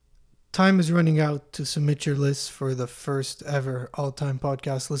time is running out to submit your lists for the first ever all-time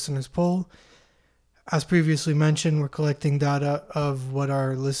podcast listeners poll. As previously mentioned, we're collecting data of what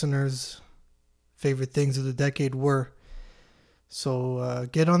our listeners' favorite things of the decade were. So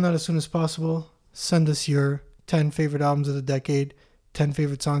get on that as soon as possible. Send us your 10 favorite albums of the decade, 10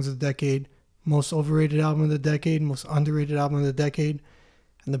 favorite songs of the decade, most overrated album of the decade, most underrated album of the decade,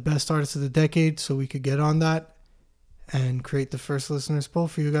 and the best artist of the decade, so we could get on that and create the first listeners poll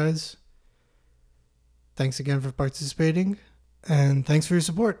for you guys. Thanks again for participating, and thanks for your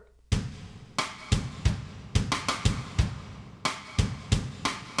support.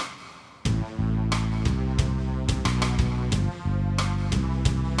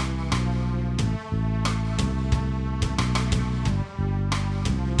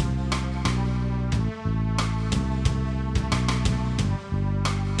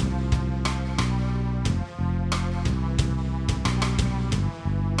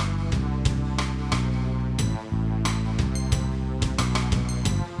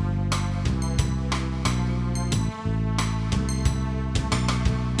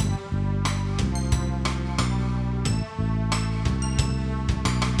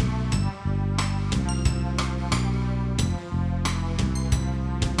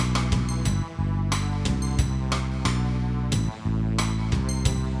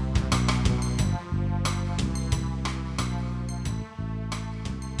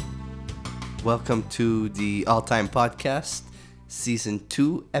 Welcome to the All-Time Podcast, Season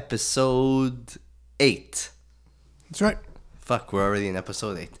 2, Episode 8. That's right. Fuck, we're already in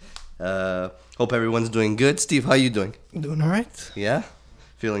Episode 8. Hope everyone's doing good. Steve, how you doing? Doing all right. Yeah?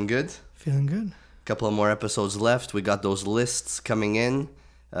 Feeling good? Feeling good. Couple of more episodes left. We got those lists coming in.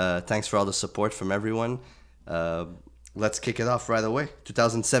 Thanks for all the support from everyone. Let's kick it off right away.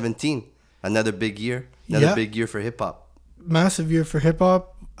 2017, another big year. Another big year for hip-hop. Massive year for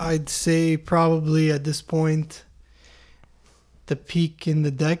hip-hop. I'd say probably at this point the peak in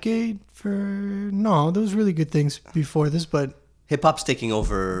the decade for... No, there was really good things before this, but... Hip-hop's taking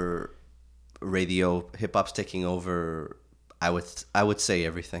over radio. Hip-hop's taking over, I would say,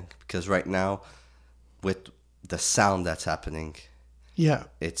 everything. Because right now, with the sound that's happening, yeah,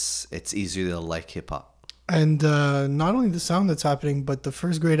 it's easier to like hip-hop. And not only the sound that's happening, but the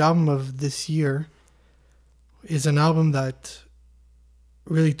first great album of this year is an album that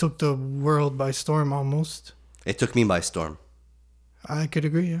really took the world by storm almost. It took me by storm. I could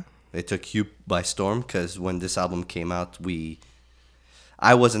agree, yeah. It took you by storm because when this album came out,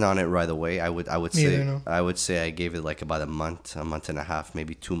 I wasn't on it right away. I would say I gave it like about a month and a half,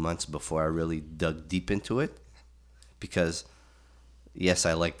 maybe 2 months before I really dug deep into it. Because yes,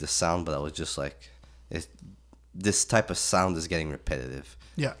 I like the sound, but I was just like, this type of sound is getting repetitive.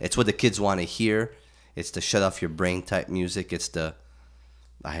 Yeah, it's what the kids want to hear. It's the shut off your brain type music. It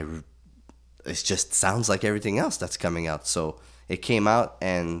just sounds like everything else that's coming out. So it came out,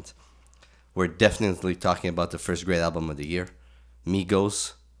 and we're definitely talking about the first great album of the year,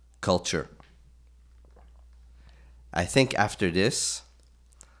 Migos, Culture. I think after this,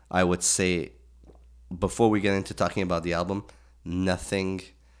 I would say, before we get into talking about the album, nothing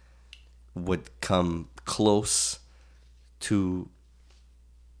would come close to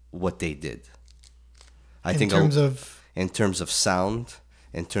what they did. In terms of sound,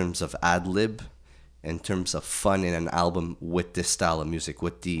 in terms of ad-lib, in terms of fun in an album with this style of music,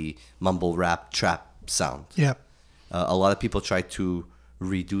 with the mumble rap trap sound. Yeah. A lot of people tried to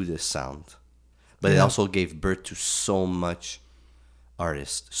redo this sound, but it also gave birth to so many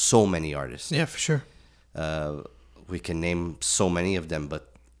artists. Yeah, for sure. We can name so many of them,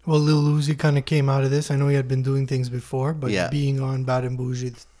 but... Well, Lil Uzi kind of came out of this. I know he had been doing things before, but being on Bad and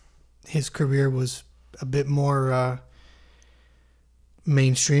Bougie, his career was a bit more...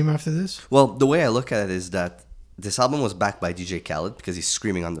 mainstream after this? Well, the way I look at it is that this album was backed by DJ Khaled because he's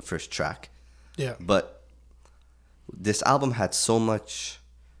screaming on the first track. Yeah. But this album had so much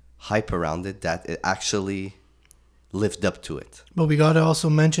hype around it that it actually lived up to it. But we got to also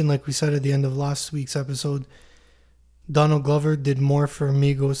mention, like we said at the end of last week's episode, Donald Glover did more for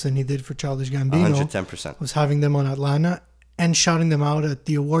Migos than he did for Childish Gambino. 110%. Was having them on Atlanta and shouting them out at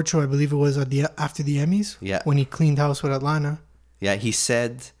the award show, I believe it was after the Emmys. Yeah. When he cleaned house with Atlanta. Yeah, he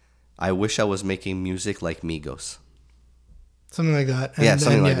said, I wish I was making music like Migos. Something like that.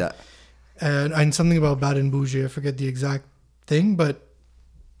 Something like that. And something about Bad and Bougie. I forget the exact thing, but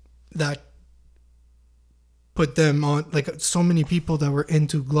that put them on, like, so many people that were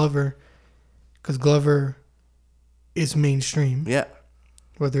into Glover, because Glover is mainstream. Yeah.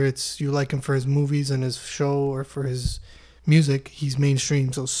 Whether it's you like him for his movies and his show or for his music, he's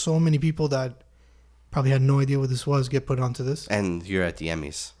mainstream. So many people that probably had no idea what this was get put onto this. And you're at the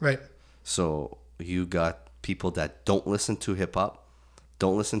Emmys. Right. So you got people that don't listen to hip hop,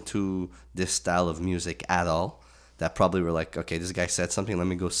 don't listen to this style of music at all, that probably were like, okay, this guy said something, let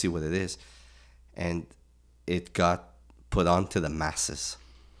me go see what it is. And it got put on to the masses.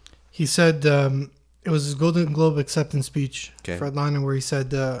 He said it was his Golden Globe acceptance speech Okay. for Atlanta, where he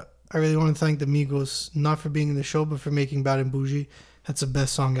said, "I really want to thank the Migos, not for being in the show, but for making Bad and Bougie. That's the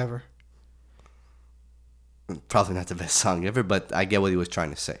best song ever." Probably not the best song ever, but I get what he was trying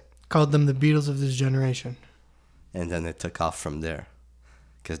to say. Called them the Beatles of this generation. And then it took off from there,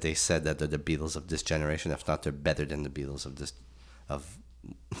 because they said that they're the Beatles of this generation. If not, they're better than the Beatles of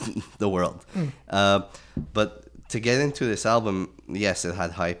the world. But to get into this album, yes, it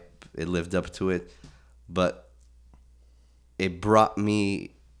had hype. It lived up to it, but it brought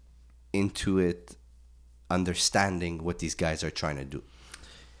me into it, understanding what these guys are trying to do.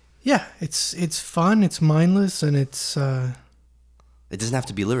 Yeah, it's fun, it's mindless, and it's It doesn't have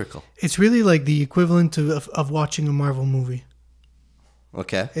to be lyrical. really like the equivalent of watching a Marvel movie.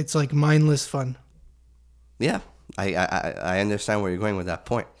 Okay. It's like mindless fun. Yeah, I understand where you're going with that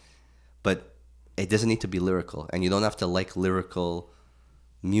point, but it doesn't need to be lyrical, and you don't have to like lyrical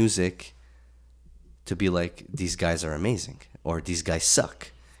music to be like, these guys are amazing or these guys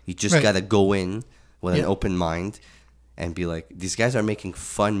suck. You just Right. gotta go in with an Yeah. open mind and be like, these guys are making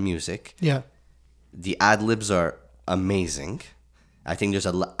fun music. Yeah, The ad libs are amazing. I think there's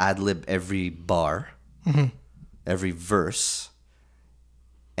an ad lib every bar, every verse,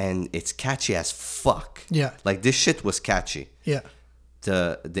 and it's catchy as fuck. Yeah. Like, this shit was catchy. yeah,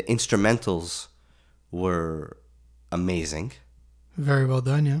 The instrumentals were amazing, very well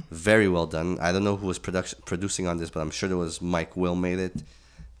done. Yeah, very well done. I don't know who was producing on this, but I'm sure there was Mike Will made it.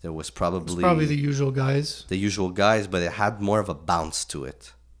 There was it's probably probably the usual guys. the usual guys, but it had more of a bounce to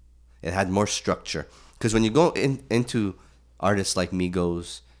it. It had more structure. Because when you go into artists like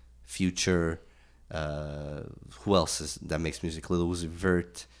Migos, Future, who else is that makes music? Lil Uzi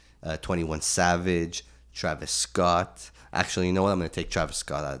Vert, 21 Savage, Travis Scott. Actually, you know what? I'm going to take Travis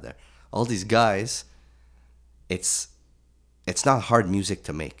Scott out of there. All these guys, it's not hard music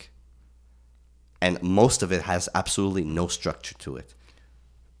to make. And most of it has absolutely no structure to it.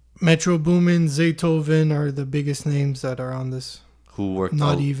 Metro Boomin, Zaytoven are the biggest names that are on this. Who worked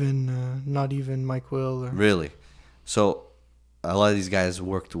Not all- even Mike Will or Really? So a lot of these guys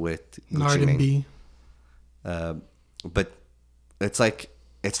worked with Gucci Nard and Mane. B. But it's like,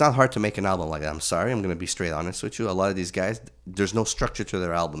 it's not hard to make an album like that. I'm sorry, I'm going to be straight honest with you. A lot of these guys, there's no structure to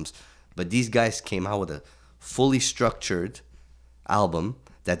their albums. But these guys came out with a fully structured album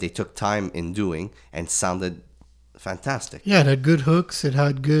that they took time in doing and sounded fantastic. Yeah, it had good hooks. It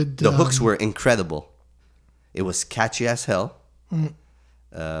had good. The hooks were incredible. It was catchy as hell.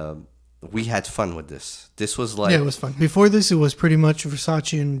 We had fun with this. This was like, Yeah, it was fun. Before this, it was pretty much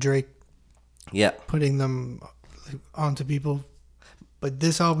Versace and Drake yeah, putting them onto people. But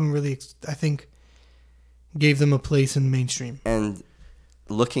this album really, I think, gave them a place in mainstream. and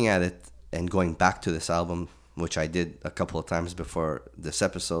looking at it and going back to this album, which I did a couple of times before this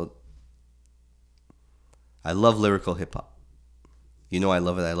episode, I love lyrical hip hop. You know I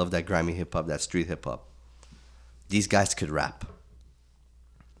love it. I love that grimy hip hop, that street hip hop. These guys could rap.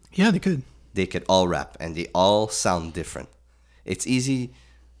 Yeah, they could. They could all rap, and they all sound different. It's easy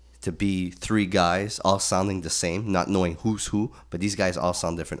to be three guys all sounding the same, not knowing who's who, but these guys all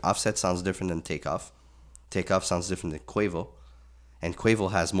sound different. Offset sounds different than Takeoff. Takeoff sounds different than Quavo. And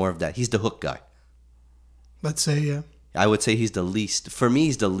Quavo has more of that. He's the hook guy. Let's say, yeah. I would say he's the least. For me,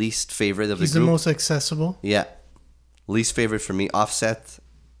 he's the least favorite of He's the the group. most accessible. Yeah. Least favorite for me. Offset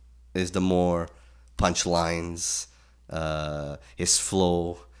is the more punchlines. His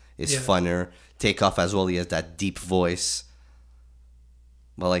flow is Yeah. funner. Takeoff as well. He has that deep voice.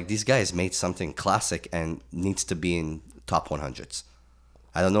 But like, these guys made something classic and needs to be in top 100s.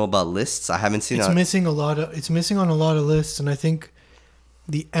 I don't know about lists. I haven't seen It's a, missing a lot of. It's missing on a lot of lists, and I think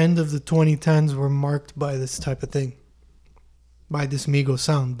the end of the 2010s were marked by this type of thing, by this Migos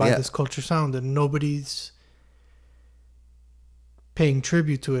sound, by Yeah. this culture sound, and nobody's paying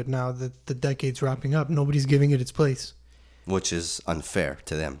tribute to it now that the decade's wrapping up. Nobody's giving it its place. which is unfair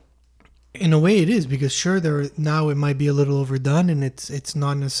to them. In a way, it is, because sure, now it might be a little overdone, and it's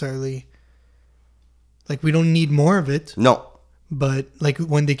not necessarily like we don't need more of it. No. But like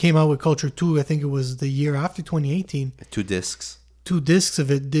when they came out with Culture 2, I think it was the year after 2018. 2 discs. 2 discs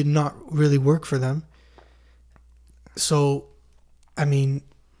of it did not really work for them. So, I mean,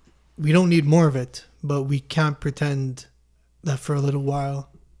 we don't need more of it, but we can't pretend that for a little while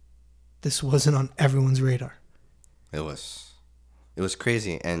this wasn't on everyone's radar. It was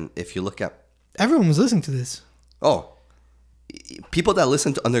crazy. And if you look at, Everyone was listening to this. oh, people that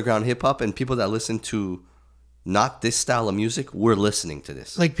listen to underground hip hop and people that listen to not this style of music were listening to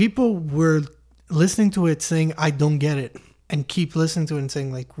this. Like people were listening to it saying, I don't get it. And keep listening to it and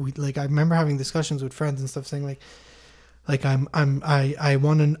saying I remember having discussions with friends and stuff saying I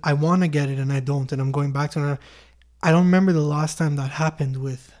wanna get it and I don't, and I'm going back to it. I don't remember the last time that happened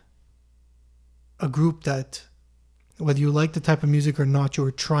with a group that, whether you like the type of music or not, you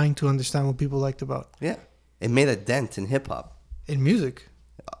were trying to understand what people liked about. Yeah. It made a dent in hip hop. In music.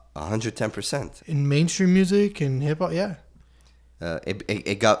 110%. In mainstream music and hip hop, yeah.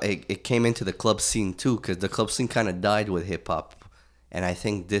 It came into the club scene too, because the club scene kind of died with hip hop, and I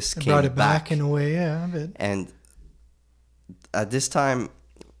think this came brought it back in a way, yeah, a bit. And at this time,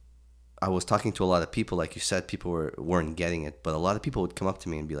 I was talking to a lot of people, like you said, people weren't getting it, but a lot of people would come up to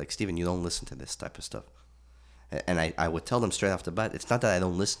me and be like, "Steven, you don't listen to this type of stuff," and I would tell them straight off the bat, it's not that I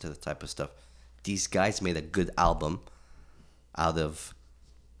don't listen to the type of stuff. These guys made a good album out of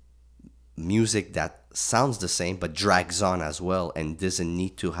music that sounds the same but drags on as well and doesn't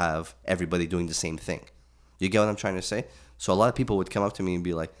need to have everybody doing the same thing. You get what I'm trying to say? So a lot of people would come up to me and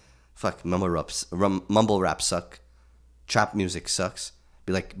be like, fuck, mumble rap suck, trap music sucks.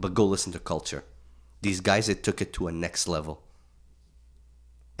 Be like, but go listen to Culture. These guys, it took it to a next level.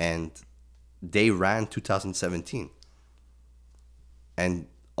 And they ran 2017. And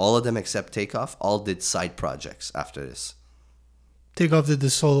all of them except Takeoff all did side projects after this. Takeoff did the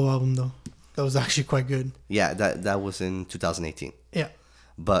solo album though. That was actually quite good. Yeah, that was in 2018. Yeah.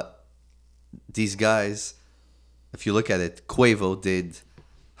 But these guys, if you look at it, Quavo did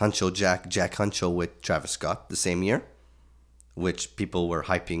Jack Huncho with Travis Scott the same year, which people were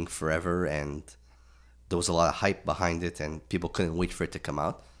hyping forever, and there was a lot of hype behind it, and people couldn't wait for it to come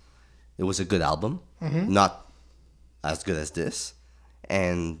out. It was a good album, not as good as this.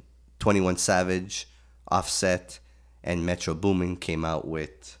 And 21 Savage, Offset, and Metro Boomin came out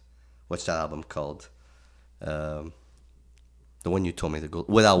with, what's that album called? The one you told me to go,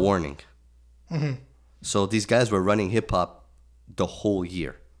 Without Warning. So these guys were running hip hop the whole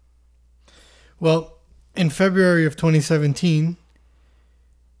year. Well, in February of 2017,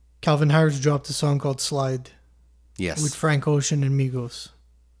 Calvin Harris dropped a song called Slide. Yes. With Frank Ocean and Migos.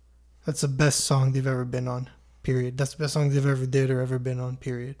 That's the best song they've ever been on, period. That's the best song they've ever did or ever been on,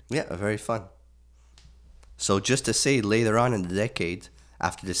 period. Yeah, very fun. So just to say, later on in the decade,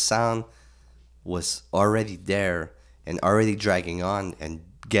 after the sound was already there and already dragging on and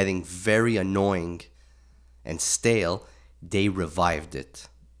getting very annoying and stale, they revived it.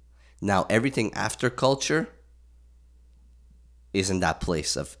 Now, everything after Culture is in that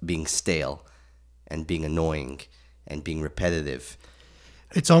place of being stale and being annoying and being repetitive.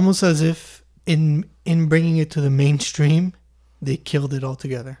 It's almost as if in bringing it to the mainstream, they killed it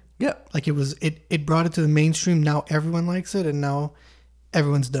altogether. Yeah. Like it brought it to the mainstream. Now everyone likes it, and now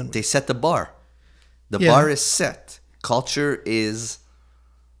everyone's done with it. They set the bar. The bar is set. Culture is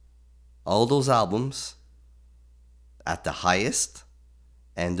all those albums at the highest,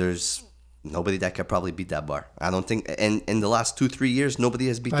 and there's nobody that could probably beat that bar. I don't think, and in the last 2-3 years, nobody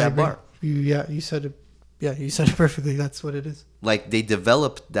has beat that bar. You said it. Yeah, you said it perfectly. That's what it is. Like, they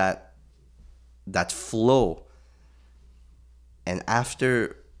developed that flow, and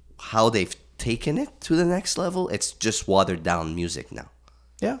after how they've taken it to the next level, it's just watered down music now.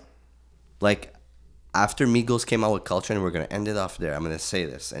 Yeah. Like, after Migos came out with Culture, and we're going to end it off there, I'm going to say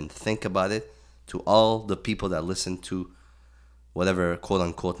this, and think about it to all the people that listen to whatever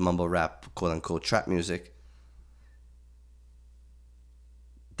quote-unquote mumble rap, quote-unquote trap music.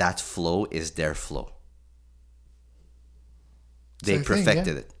 That flow is their flow. They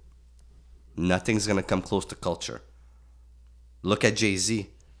perfected it. Nothing's going to come close to Culture. Look at Jay-Z.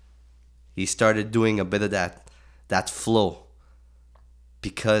 He started doing a bit of that flow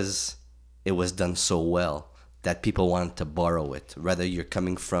because it was done so well that people wanted to borrow it. Whether you're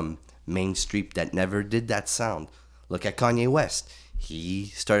coming from Main Street that never did that sound. Look at Kanye West. He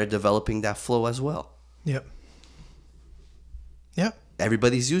started developing that flow as well. Yep. Yep.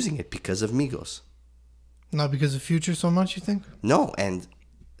 Everybody's using it because of Migos. Not because of Future so much, you think? No, and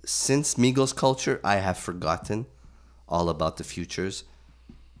since Migos Culture, I have forgotten all about the Futures.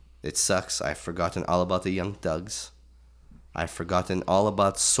 It sucks. I've forgotten all about the Young Thugs. I've forgotten all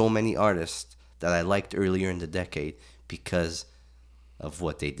about so many artists that I liked earlier in the decade because of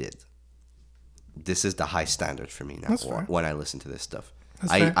what they did. This is the high standard for me now when I listen to this stuff.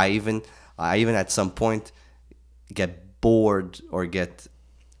 I even at some point get bored or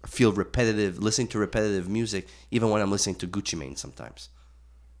feel repetitive listening to repetitive music, even when I'm listening to Gucci Mane sometimes.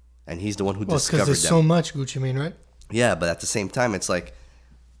 And he's the one who discovered them. Because there's so much Gucci Mane, right? Yeah, but at the same time, it's like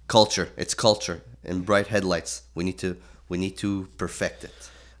Culture. It's Culture in bright headlights. We need We need to perfect it.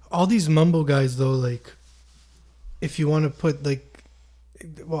 All these mumble guys, though, like, if you want to put, like,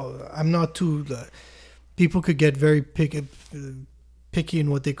 well, I'm not too. People could get very picky in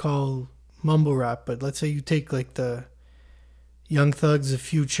what they call mumble rap, but let's say you take, like, the Young Thugs, the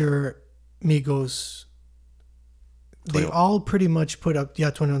Future, Migos. They all pretty much put up,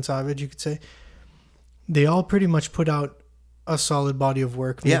 21 Savage, you could say. They all pretty much put out a solid body of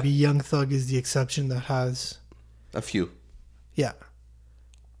work. Maybe Young Thug is the exception that has a few. Yeah.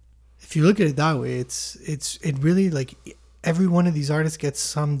 If you look at it that way, it really, like, every one of these artists gets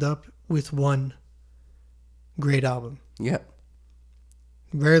summed up with one great album. Yeah.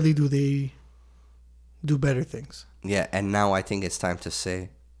 Rarely do they do better things. Yeah, and now I think it's time to say,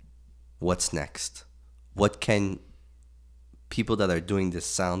 what's next? What can people that are doing this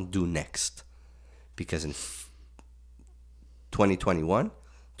sound do next? Because in 2021,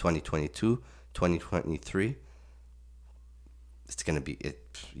 2022, 2023, it's going to be it.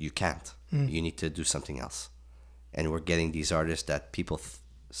 You can't. You need to do something else. And we're getting these artists that people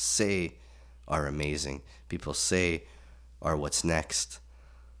say are amazing. People say are what's next.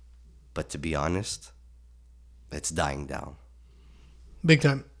 But to be honest, it's dying down. Big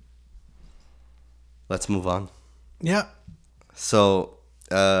time. Let's move on. Yeah. So,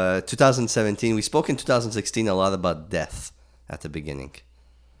 2017, we spoke in 2016 a lot about death at the beginning.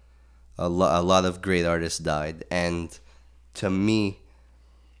 A lot of great artists died. And to me,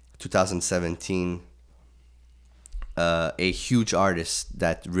 2017, a huge artist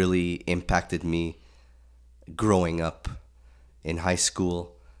that really impacted me growing up in high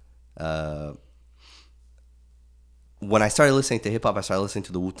school. When I started listening to hip hop, I started listening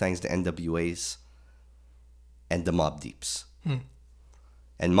to the Wu-Tangs, the NWAs, and the Mobb Deeps.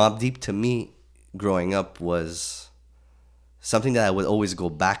 And Mobb Deep, to me, growing up, was something that I would always go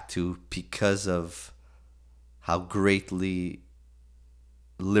back to because of how greatly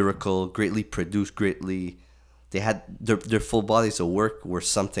lyrical, greatly produced, they had their full bodies of work were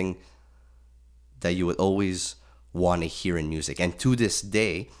something that you would always want to hear in music. And to this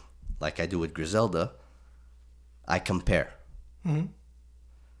day, like I do with Griselda, I compare.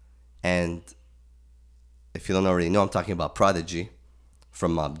 And if you don't already know, I'm talking about Prodigy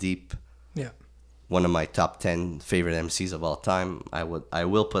from Mobb Deep. Yeah. One of my top 10 favorite MCs of all time. I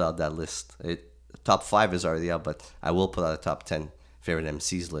will put out that list. Top 5 is already out, but I will put out a top 10 favorite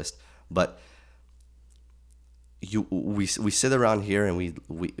MCs list. But we sit around here and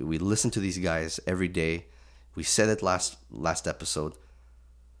we listen to these guys every day. We said it last episode,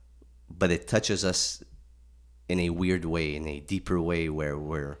 but it touches us in a weird way, in a deeper way,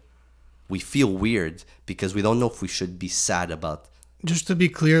 where we feel weird because we don't know if we should be sad about. Just to be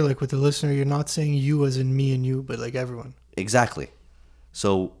clear, like with the listener, you're not saying you as in me and you, but like everyone. Exactly.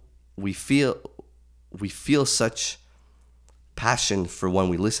 So we feel such passion for when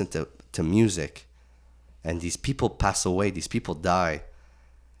we listen to music, and these people pass away, these people die,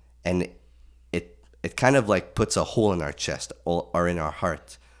 and it kind of like puts a hole in our chest or in our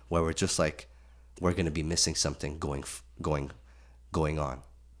heart where we're just like, we're gonna be missing something going on.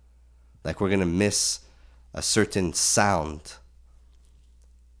 Like we're gonna miss a certain sound,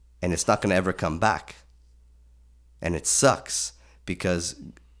 and it's not gonna ever come back. And it sucks because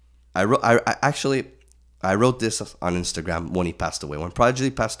I wrote this on Instagram when he passed away. When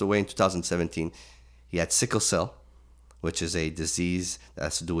Prodigy passed away in 2017, he had sickle cell, which is a disease that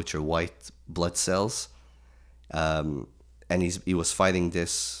has to do with your white blood cells, and he was fighting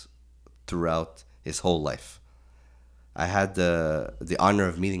this throughout his whole life. I had the honor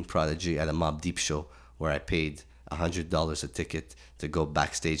of meeting Prodigy at a Mobb Deep show where I paid $100 a ticket to go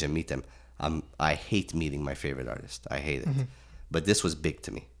backstage and meet him. I hate meeting my favorite artist. I hate it. But this was big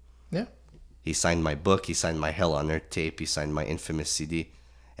to me. Yeah. He signed my book. He signed my Hell on Earth tape. He signed my Infamous CD.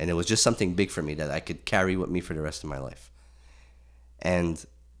 And it was just something big for me that I could carry with me for the rest of my life. And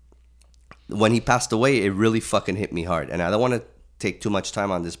when he passed away, it really fucking hit me hard. And I don't want to take too much time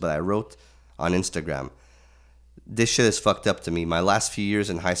on this, but I wrote on Instagram, this shit is fucked up to me. My last few years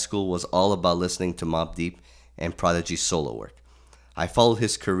in high school was all about listening to Mobb Deep and Prodigy's solo work. I followed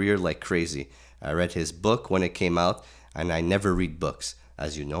his career like crazy. I read his book when it came out, and I never read books.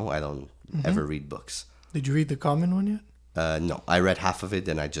 As you know, I don't ever read books. Did you read the Common one yet? No, I read half of it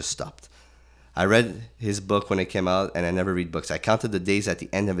and I just stopped. I read his book when it came out, and I never read books. I counted the days at the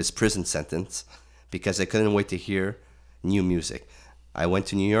end of his prison sentence because I couldn't wait to hear new music. I went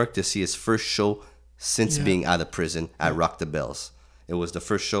to New York to see his first show since being out of prison at Rock the Bells. It was the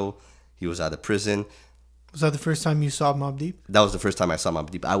first show he was out of prison. Was that the first time you saw Mobb Deep? That was the first time I saw Mobb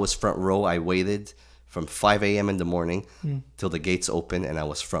Deep. I was front row. I waited from 5 a.m. in the morning till the gates opened, and I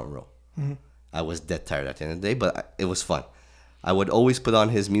was front row. I was dead tired at the end of the day, but it was fun. I would always put on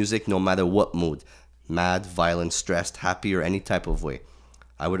his music no matter what mood. Mad, violent, stressed, happy, or any type of way.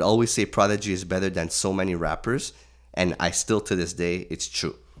 I would always say Prodigy is better than so many rappers, and I still to this day, it's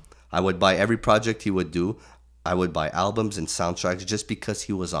true. I would buy every project he would do. I would buy albums and soundtracks just because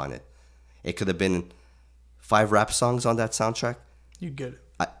he was on it. It could have been 5 rap songs on that soundtrack. You get it.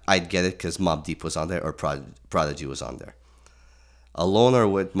 I'd get it because Mobb Deep was on there or Prodigy was on there. Alone or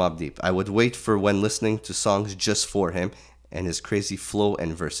with Mobb Deep, I would wait for when listening to songs just for him and his crazy flow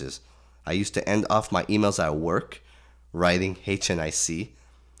and verses. I used to end off my emails at work writing HNIC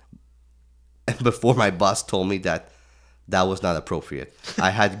before my boss told me that was not appropriate.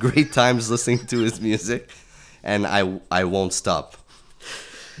 I had great times listening to his music, and I won't stop.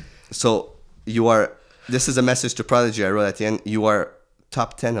 So this is a message to Prodigy I wrote at the end. You are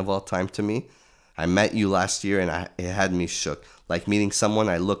top 10 of all time to me. I met you last year, and it had me shook, like meeting someone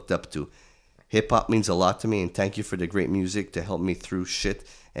I looked up to. Hip-hop means a lot to me, and thank you for the great music to help me through shit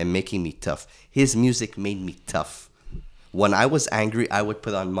and making me tough. His music made me tough. When I was angry, I would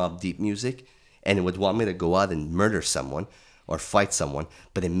put on Mobb Deep music, and it would want me to go out and murder someone or fight someone,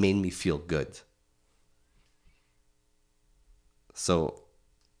 but it made me feel good. So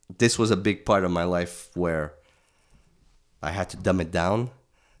this was a big part of my life where I had to dumb it down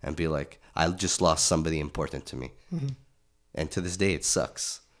and be like, I just lost somebody important to me. Mm-hmm. And to this day, it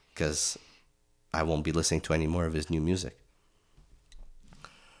sucks because I won't be listening to any more of his new music.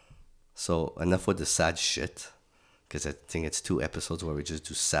 So enough with the sad shit, because I think it's 2 episodes where we just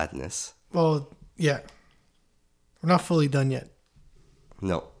do sadness. Well, yeah. We're not fully done yet.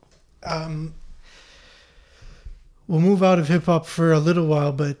 No. We'll move out of hip-hop for a little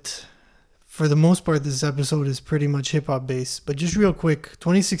while, but for the most part, this episode is pretty much hip-hop based. But just real quick,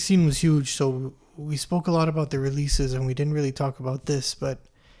 2016 was huge, so we spoke a lot about the releases, and we didn't really talk about this, but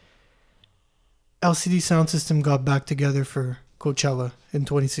LCD Soundsystem got back together for Coachella in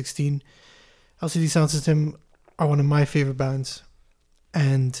 2016. LCD Soundsystem are one of my favorite bands,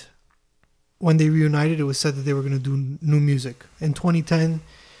 and when they reunited, it was said that they were going to do new music. In 2010,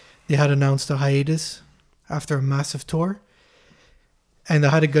 they had announced a hiatus after a massive tour, and I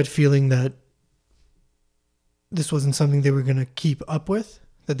had a gut feeling that this wasn't something they were going to keep up with,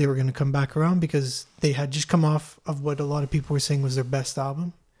 that they were going to come back around, because they had just come off of what a lot of people were saying was their best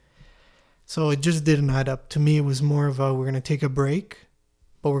album. So it just didn't add up. To me, it was more of a, we're going to take a break,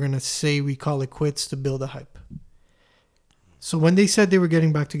 but we're going to say we call it quits to build a hype. So when they said they were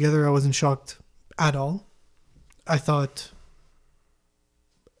getting back together, I wasn't shocked at all. I thought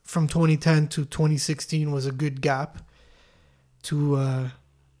from 2010 to 2016 was a good gap to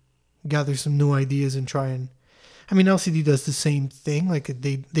gather some new ideas and try and... I mean, LCD does the same thing. Like,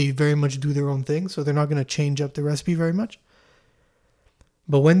 they very much do their own thing, so they're not going to change up the recipe very much.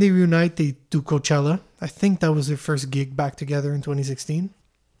 But when they reunite, they do Coachella. I think that was their first gig back together in 2016.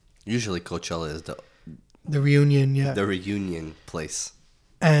 Usually Coachella is the reunion, yeah. The reunion place.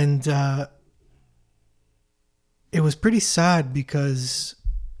 And it was pretty sad because,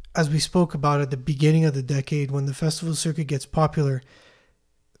 as we spoke about at the beginning of the decade, when the festival circuit gets popular,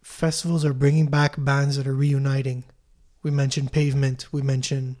 festivals are bringing back bands that are reuniting. We mentioned Pavement. We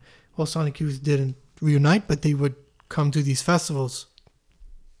mentioned, well, Sonic Youth didn't reunite, but they would come to these festivals.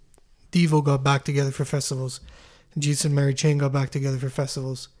 Devo got back together for festivals. Jesus and Mary Chain got back together for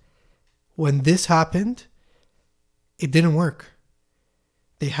festivals. When this happened, it didn't work.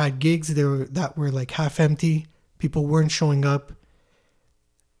 They had gigs that were like half empty. People weren't showing up.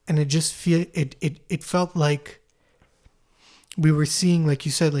 And it felt like we were seeing, like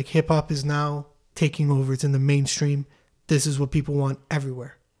you said, like hip hop is now taking over. It's in the mainstream. This is what people want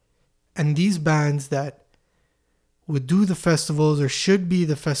everywhere. And these bands that would do the festivals or should be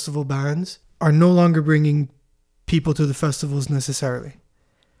the festival bands are no longer bringing people to the festivals necessarily.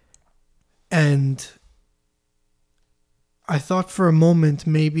 And I thought for a moment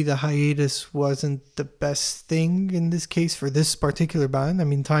maybe the hiatus wasn't the best thing in this case for this particular band. I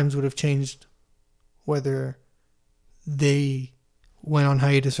mean, times would have changed whether they went on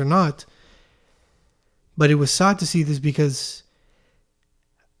hiatus or not. But it was sad to see this because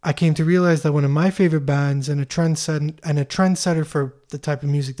I came to realize that one of my favorite bands and a trendsetter for the type of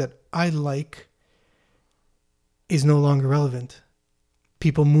music that I like is no longer relevant.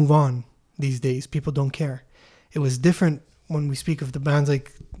 People move on these days. People don't care. It was different when we speak of the bands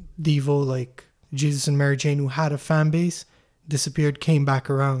like Devo, like Jesus and Mary Chain, who had a fan base, disappeared, came back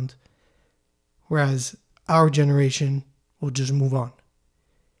around. Whereas our generation will just move on.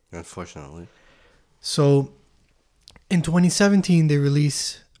 Unfortunately. So in 2017, they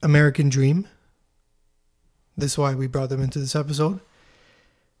released American Dream. That's why we brought them into this episode.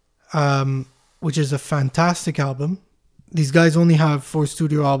 which is a fantastic album. These guys only have 4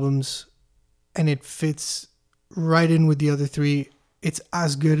 studio albums, and it fits right in with the other 3. It's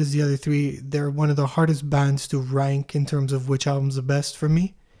as good as the other 3. They're one of the hardest bands to rank in terms of which album's the best for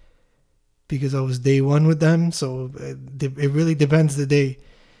me, because I was day one with them, so it really depends the day.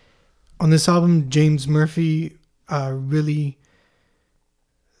 On this album, James Murphy really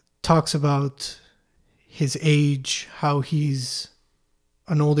talks about his age, how he's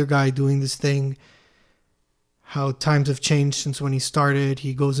an older guy doing this thing, how times have changed since when he started.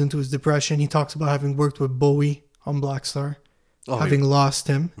 He goes into his depression. He talks about having worked with Bowie on Black Star, having lost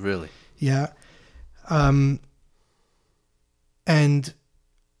him. Really? Yeah. And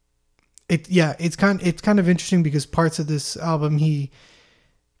it's kind of interesting because parts of this album he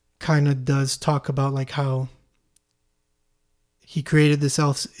kind of does talk about, like how he created this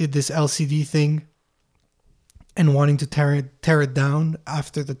LCD thing and wanting to tear it down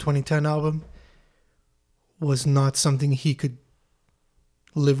after the 2010 album was not something he could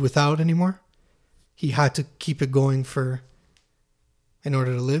live without anymore. He had to keep it going in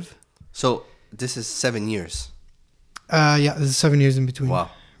order to live. So this is 7 years. Yeah, there's 7 years in between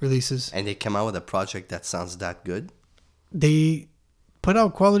releases. And they come out with a project that sounds that good? They put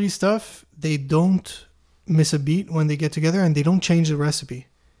out quality stuff. They don't miss a beat when they get together, and they don't change the recipe.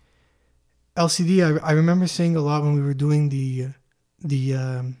 LCD, I remember saying a lot when we were doing the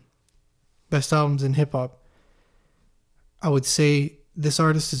best albums in hip hop. I would say this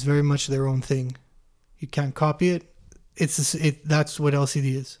artist is very much their own thing. You can't copy it. That's what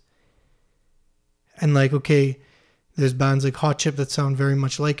LCD is. And like, okay, there's bands like Hot Chip that sound very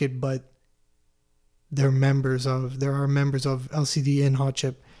much like it, but there are members of LCD and Hot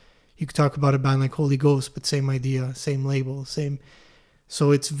Chip. You could talk about a band like Holy Ghost, but same idea, same label, same. So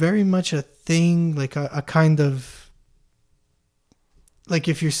it's very much a thing, like a kind of, like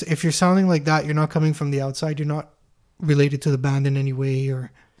if you're sounding like that, you're not coming from the outside. You're not related to the band in any way,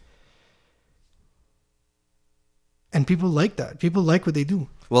 and people like that. People like what they do.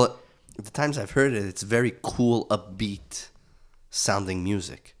 Well, the times I've heard it, it's very cool, upbeat sounding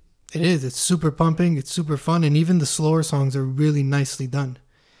music. It is. It's super pumping. It's super fun. And even the slower songs are really nicely done.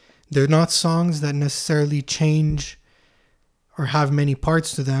 They're not songs that necessarily change or have many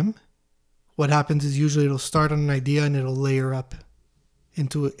parts to them. What happens is usually it'll start on an idea and it'll layer up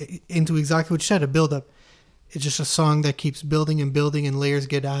into exactly what you said, a build up. It's just a song that keeps building and building, and layers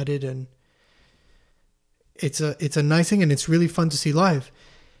get added, and it's a nice thing, and it's really fun to see live.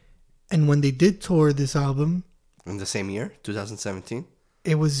 And when they did tour this album in the same year, 2017,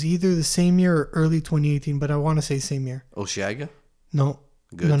 it was either the same year or early 2018, but I want to say same year. Osheaga? No.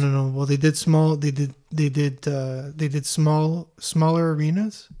 Good. No. Well, they did smaller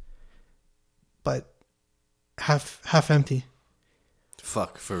arenas, but half empty.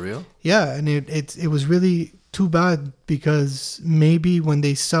 Fuck, for real? Yeah, and it was really too bad, because maybe when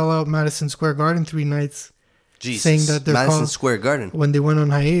they sell out Madison Square Garden 3 nights, Jesus. saying that they're Madison Square Garden, when they went on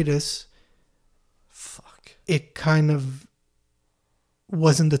hiatus, fuck, it kind of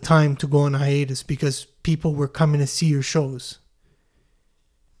wasn't the time to go on hiatus because people were coming to see your shows.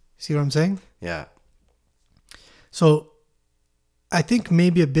 See what I'm saying? Yeah. So I think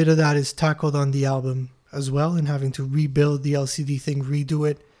maybe a bit of that is tackled on the album as well, and having to rebuild the LCD thing, redo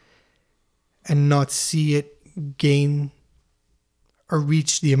it, and not see it gain or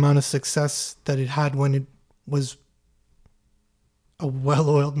reach the amount of success that it had when it was a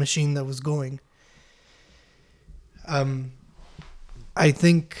well-oiled machine that was going. I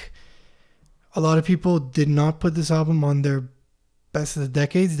think a lot of people did not put this album on their best of the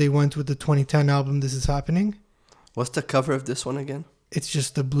decades. They went with the 2010 album, This Is Happening. What's the cover of this one again? It's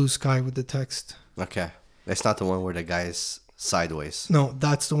just the blue sky with the text. Okay. It's not the one where the guy is sideways. No,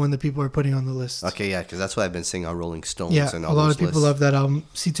 that's the one that people are putting on the list. Okay, yeah, because that's what I've been seeing on Rolling Stones. Yeah, and a all lot those of people lists. love that album.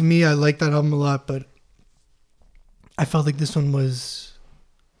 See, to me, I like that album a lot, but I felt like this one was...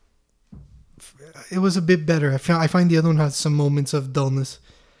 It was a bit better. I find the other one has some moments of dullness.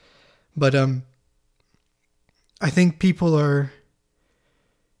 But I think people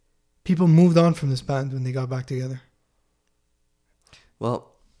moved on from this band when they got back together.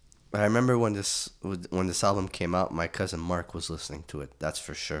 Well, I remember when this album came out, my cousin Mark was listening to it. That's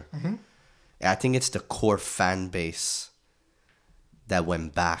for sure. Mm-hmm. I think it's the core fan base that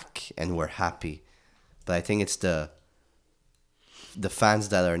went back and were happy. But I think it's the fans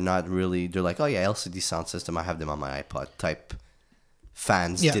that are not really, they're like, oh yeah, LCD Sound System, I have them on my iPod type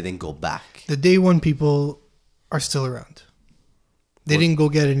fans didn't go back. The day one people are still around. They didn't go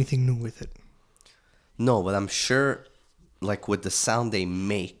get anything new with it. No, but I'm sure, like with the sound they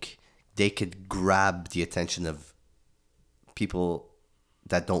make, they could grab the attention of people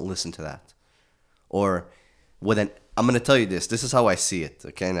that don't listen to that. or with an. I'm gonna tell you this. This is how I see it.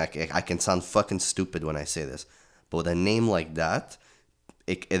 Okay, and I can sound fucking stupid when I say this, but with a name like that,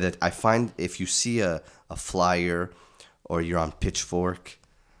 I find if you see a flyer or you're on Pitchfork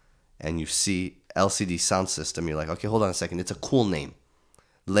and you see LCD Sound System, you're like, okay, hold on a second. It's a cool name.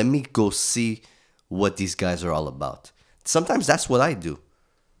 Let me go see what these guys are all about. Sometimes that's what I do.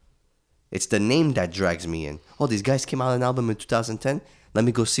 It's the name that drags me in. Oh, these guys came out with an album in 2010. Let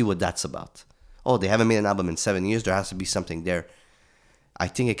me go see what that's about. Oh, they haven't made an album in 7 years. There has to be something there. I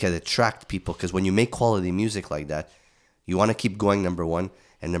think it can attract people because when you make quality music like that, you want to keep going, number one.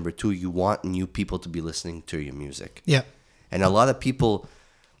 And number two, you want new people to be listening to your music. Yeah. And a lot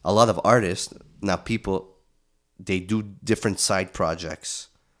of artists, now people, they do different side projects.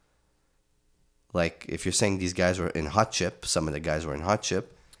 Like if you're saying these guys were in Hot Chip, some of the guys were in Hot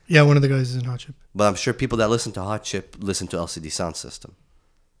Chip. Yeah, one of the guys is in Hot Chip. But I'm sure people that listen to Hot Chip listen to LCD Sound System.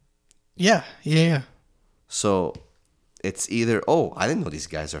 Yeah. So it's either, oh, I didn't know these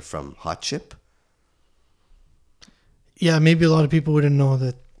guys are from Hot Chip. Yeah, maybe a lot of people wouldn't know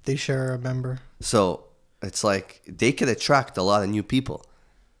that they share a member. So it's like they could attract a lot of new people.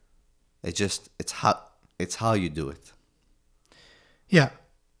 It's how you do it. Yeah.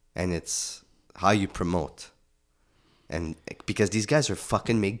 And it's how you promote. And because these guys are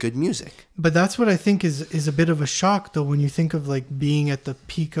fucking make good music. But that's what I think is a bit of a shock, though, when you think of like being at the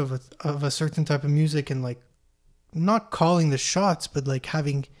peak of a certain type of music and like not calling the shots, but like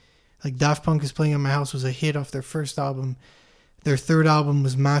having, like Daft Punk is Playing at My House was a hit off their first album. Their third album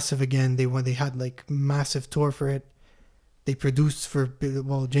was massive again. They had like massive tour for it. They produced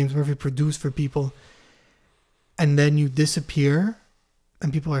James Murphy produced for people. And then you disappear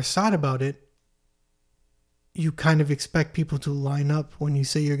and people are sad about it. You kind of expect people to line up when you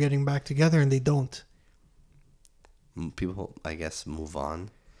say you're getting back together, and they don't. People, I guess, move on.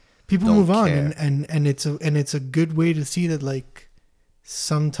 People move on, and it's a good way to see that, like,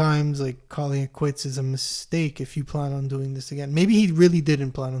 sometimes like calling it quits is a mistake if you plan on doing this again. Maybe he really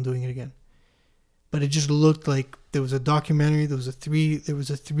didn't plan on doing it again, but it just looked like there was a documentary. There was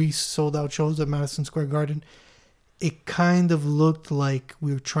three sold out shows at Madison Square Garden. It kind of looked like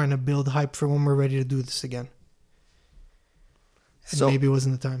we were trying to build hype for when we're ready to do this again. And so maybe it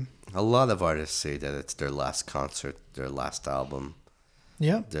wasn't the time. A lot of artists say that it's their last concert, their last album,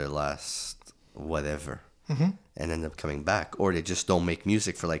 their last whatever, and end up coming back. Or they just don't make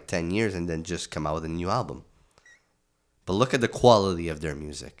music for like 10 years and then just come out with a new album. But look at the quality of their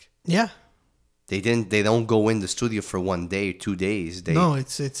music. Yeah. They don't go in the studio for 1 day, 2 days. No,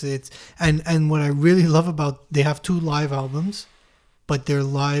 it's and what I really love about, they have 2 live albums, but they're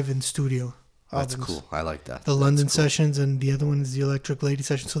live in studio albums. That's cool. I like that. The London sessions, and the other one is the Electric Lady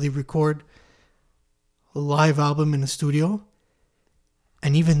session. So they record a live album in a studio,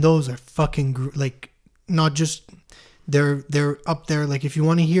 and even those are fucking like, not just they're up there. Like if you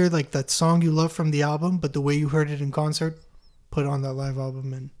want to hear like that song you love from the album, but the way you heard it in concert, put on that live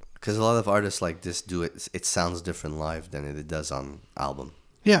album. And because a lot of artists like this do it. It sounds different live than it does on album.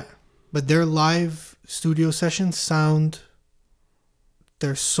 Yeah, but their live studio sessions sound.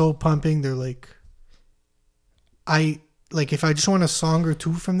 They're so pumping. They're like, if I just want a song or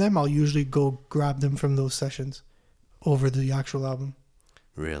two from them, I'll usually go grab them from those sessions over the actual album.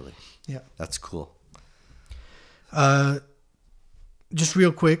 Really? Yeah. That's cool. Just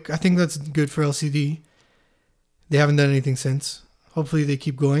real quick, I think that's good for LCD. They haven't done anything since. Hopefully they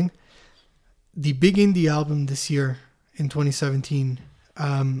keep going. The big indie album this year in 2017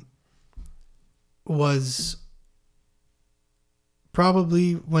 was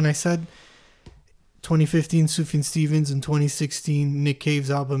probably, when I said 2015 Sufjan Stevens and 2016 Nick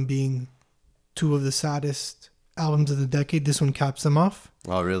Cave's album being 2 of the saddest albums of the decade, this one caps them off.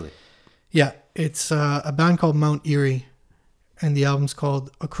 Oh, really? Yeah. It's a band called Mount Eerie, and the album's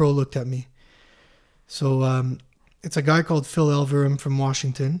called A Crow Looked at Me. So it's a guy called Phil Elverum from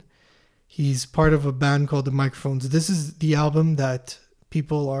Washington. He's part of a band called The Microphones. This is the album that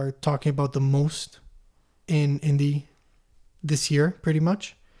people are talking about the most in indie this year, pretty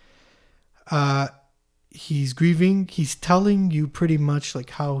much. He's grieving. He's telling you pretty much like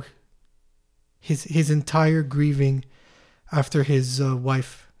how his entire grieving after his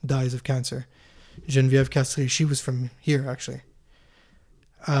wife dies of cancer. Geneviève Castré, she was from here actually.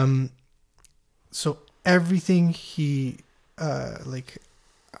 So everything he like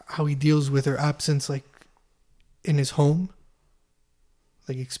how he deals with her absence, like in his home,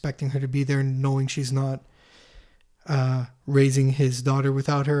 like expecting her to be there, knowing she's not, raising his daughter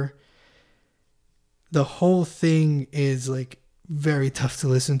without her. The whole thing is like very tough to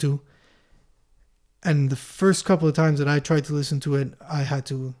listen to. And the first couple of times that I tried to listen to it, I had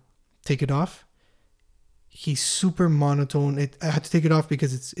to take it off he's super monotone. I had to take it off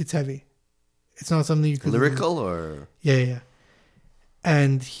because it's heavy. It's not something you could Lyrical or yeah.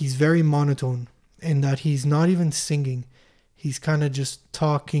 And he's very monotone in that he's not even singing. He's kind of just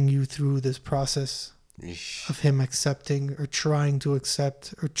talking you through this process of him accepting or trying to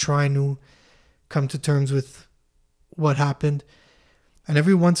accept or trying to come to terms with what happened. And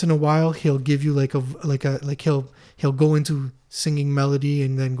every once in a while he'll give you like he'll go into singing melody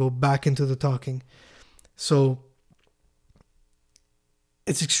and then go back into the talking. So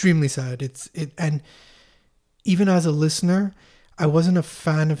it's extremely sad. And even as a listener, I wasn't a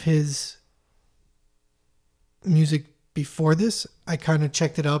fan of his music before this. I kind of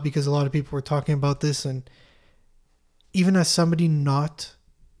checked it out because a lot of people were talking about this, and even as somebody not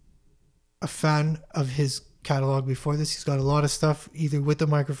a fan of his catalog before this, he's got a lot of stuff either with the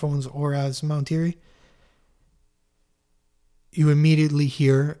microphones or as Mount Eerie. You immediately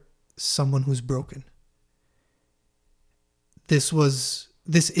hear someone who's broken. This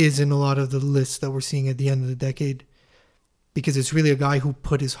is in a lot of the lists that we're seeing at the end of the decade, because it's really a guy who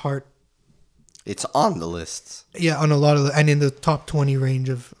put his heart. It's on the lists. Yeah, on a lot of and in the top 20 range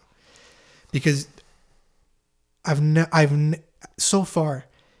of, because so far,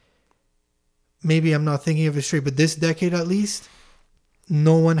 maybe I'm not thinking of it straight, but this decade at least,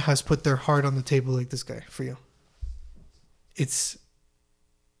 no one has put their heart on the table like this guy for you. It's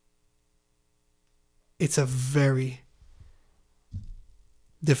a very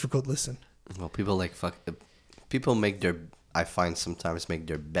difficult listen. Well, people I find sometimes make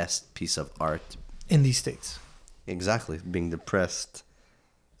their best piece of art in these states. Exactly. Being depressed,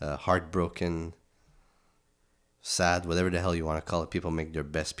 heartbroken, sad, whatever the hell you want to call it. People make their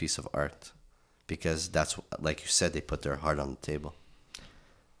best piece of art because that's, like you said, they put their heart on the table.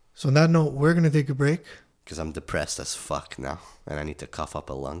 So on that note, we're going to take a break. Because I'm depressed as fuck now and I need to cough up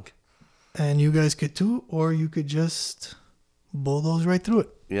a lung. And you guys could too, or you could just bulldoze right through it.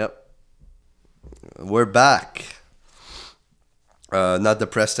 Yep. We're back. Not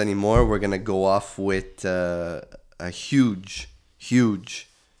depressed anymore. We're going to go off with a huge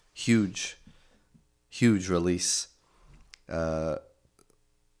release. The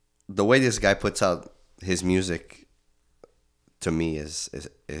way this guy puts out his music, to me,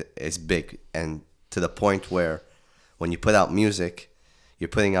 is big. And to the point where when you put out music, you're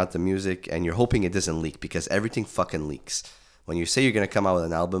putting out the music and you're hoping it doesn't leak, because everything fucking leaks. When you say you're going to come out with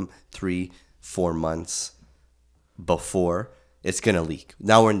an album 3-4 months before, it's going to leak.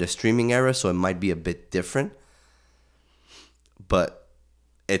 Now we're in the streaming era, so it might be a bit different, but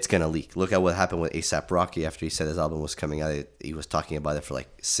it's going to leak. Look at what happened with A$AP Rocky after he said his album was coming out. He was talking about it for like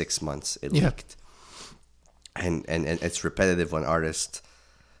 6 months. It leaked. And it's repetitive when artists...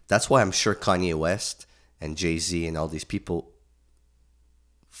 That's why I'm sure Kanye West and Jay-Z and all these people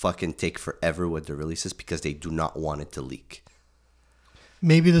fucking take forever with their releases because they do not want it to leak.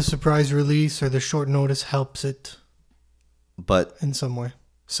 Maybe the surprise release or the short notice helps it, but in some way,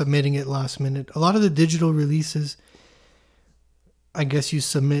 submitting it last minute. A lot of the digital releases, I guess you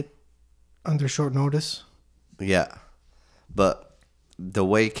submit under short notice. Yeah, but the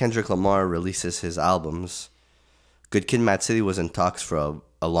way Kendrick Lamar releases his albums, Good Kid, Mad City was in talks for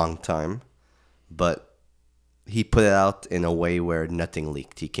a long time, but he put it out in a way where nothing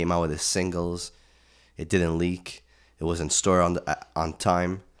leaked. He came out with his singles. It didn't leak. It was in store on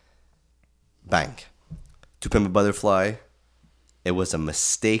time. Bang. To Pimp a Butterfly, it was a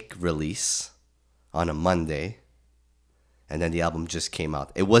mistake release on a Monday, and then the album just came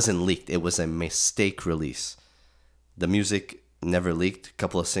out. It wasn't leaked. It was a mistake release. The music never leaked. A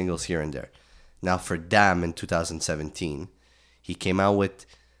couple of singles here and there. Now for Damn in 2017, he came out with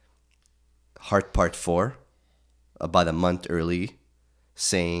Heart Part 4 about a month early,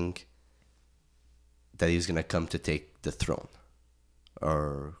 saying that he was going to come to take the throne,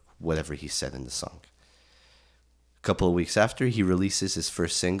 or whatever he said in the song. A couple of weeks after, he releases his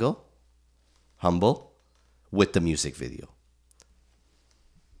first single, Humble, with the music video.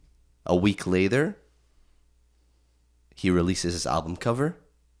 A week later, he releases his album cover.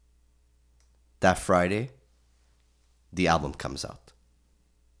 That Friday, the album comes out.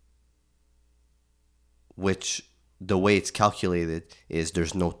 Which, the way it's calculated is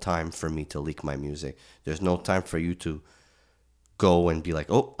there's no time for me to leak my music. There's no time for you to go and be like,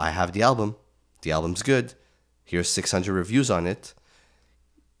 oh, I have the album. The album's good. Here's 600 reviews on it.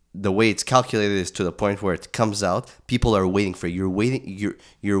 The way it's calculated is to the point where it comes out. People are waiting for it.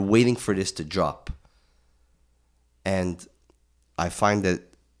 You're waiting for this to drop. And I find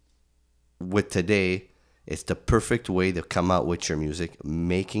that with today, it's the perfect way to come out with your music,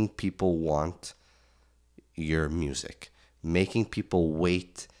 making people want your music, making people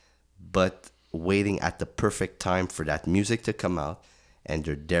wait, but waiting at the perfect time for that music to come out, and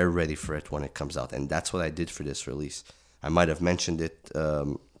they're ready for it when it comes out. And that's what I did for this release. I might have mentioned it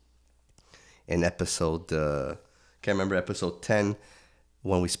in episode, can't remember, episode 10,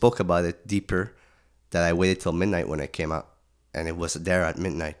 when we spoke about it deeper, that I waited till midnight when it came out. And it was there at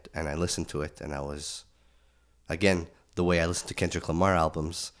midnight, and I listened to it, and I was, again, the way I listen to Kendrick Lamar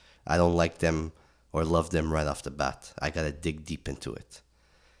albums, I don't like them or love them right off the bat. I gotta dig deep into it.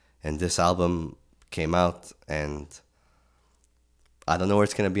 And this album came out, and I don't know where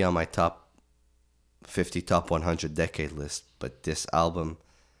it's gonna be on my top 50, top 100 decade list, but this album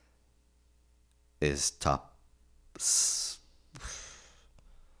is top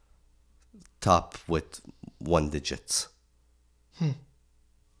with 1 digits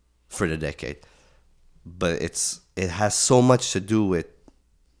for the decade. But it has so much to do with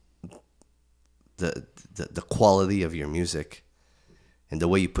the quality of your music and the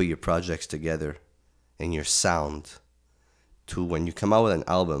way you put your projects together and your sound, to when you come out with an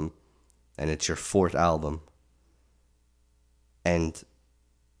album and it's your 4th album, and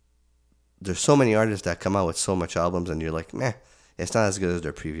there's so many artists that come out with so much albums and you're like, meh, it's not as good as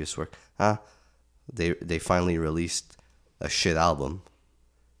their previous work. They finally released a shit album.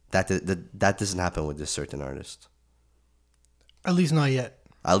 That doesn't happen with this certain artist. At least not yet.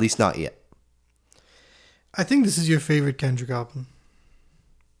 At least not yet. I think this is your favorite Kendrick album.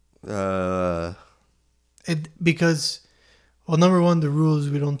 Because, well, number one, the rule is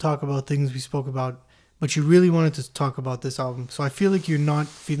we don't talk about things we spoke about, but you really wanted to talk about this album. So I feel like you're not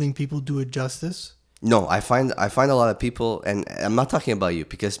feeling people do it justice. No, I find a lot of people, and I'm not talking about you,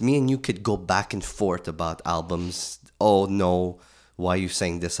 because me and you could go back and forth about albums. Oh, no, why are you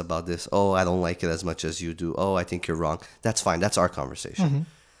saying this about this? Oh, I don't like it as much as you do. Oh, I think you're wrong. That's fine. That's our conversation. Mm-hmm.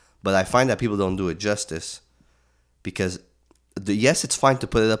 But I find that people don't do it justice, because, yes, it's fine to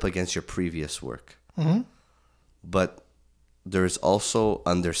put it up against your previous work. Mm-hmm. But there's also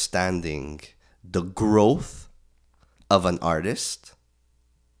understanding the growth of an artist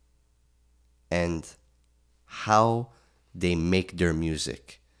and how they make their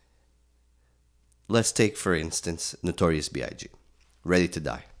music. Let's take, for instance, Notorious B.I.G. Ready to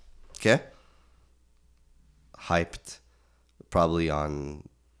Die. Okay? Hyped, probably on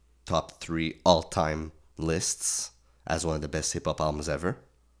top 3 all-time lists as one of the best hip-hop albums ever.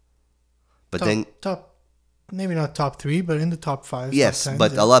 But maybe not top 3, but in the top 5. Yes, top 10,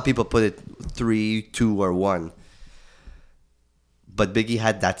 but yeah. a lot of people put it 3, 2, or 1. But Biggie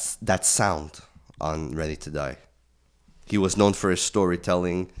had that sound on Ready to Die. He was known for his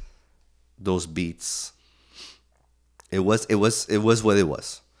storytelling, those beats. It was what it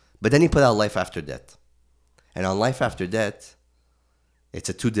was. But then he put out Life After Death. And on Life After Death, it's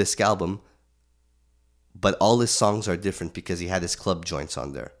a 2-disc album, but all his songs are different because he had his club joints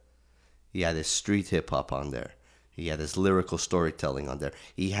on there. He had his street hip-hop on there. He had his lyrical storytelling on there.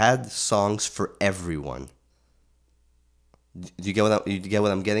 He had songs for everyone. Do you get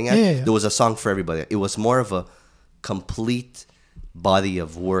what I'm getting at? Yeah. There was a song for everybody. It was more of a complete body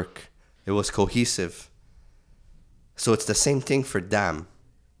of work. It was cohesive. So it's the same thing for Damn.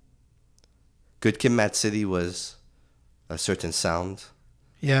 Good Kid, Mad City was a certain sound.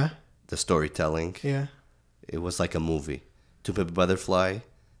 Yeah. The storytelling. Yeah. It was like a movie. To Pimp a Butterfly,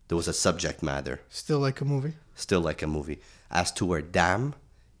 there was a subject matter. Still like a movie. Still like a movie. As to where Damn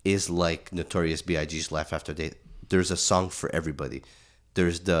is like Notorious B.I.G.'s Life After Death. There's a song for everybody.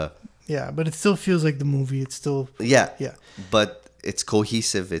 There's the... Yeah, but it still feels like the movie. It's still... Yeah. Yeah. But it's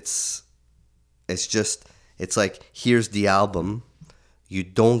cohesive. It's just... It's like, here's the album. You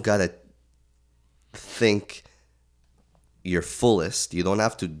don't gotta think your fullest. You don't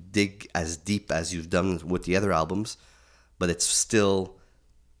have to dig as deep as you've done with the other albums. But it's still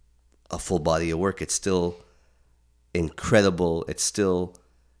a full body of work. It's still incredible. It's still...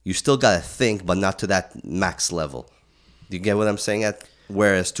 You still gotta think, but not to that max level. Do you get what I'm saying?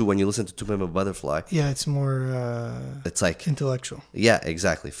 Whereas, when you listen to To Pimp a Butterfly... Yeah, it's more... it's like... intellectual. Yeah,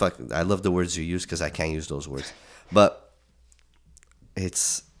 exactly. Fuck, I love the words you use because I can't use those words. But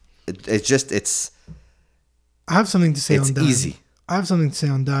it's just... I have something to say on Dime. It's easy. I have something to say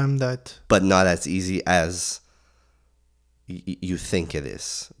on Dime that... But not as easy as you think it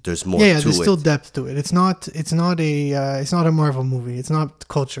is. There's more to it. Yeah, there's still depth to it. It's not a Marvel movie. It's not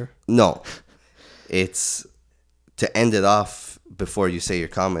culture. No. It's... To end it off, before you say your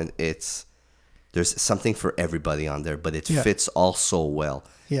comment, there's something for everybody on there, but it fits all so well.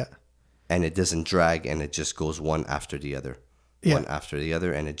 Yeah. And it doesn't drag, and it just goes one after the other. Yeah. One after the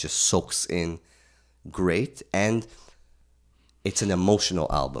other, and it just soaks in great. And it's an emotional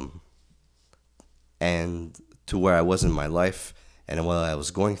album. And to where I was in my life and what I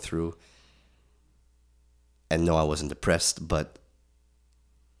was going through, And no, I wasn't depressed, but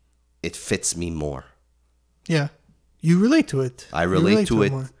it fits me more. Yeah. You relate to it. I You relate to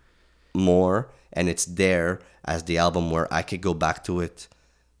it more. more, and it's there as the album where I could go back to it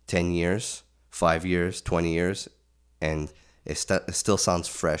 10 years, 5 years, 20 years, and it still sounds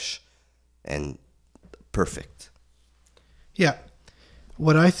fresh and perfect. Yeah.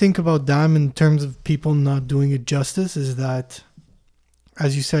 What I think about Damn in terms of people not doing it justice is that,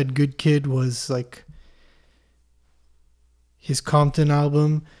 as you said, Good Kid was like his Compton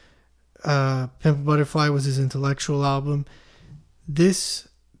album. Pimp a Butterfly was his intellectual album. This,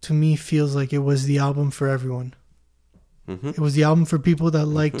 to me, feels like it was the album for everyone. Mm-hmm. It was the album for people that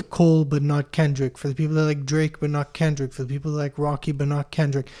liked Cole but not Kendrick, for the people that like Drake but not Kendrick, for the people that like Rocky but not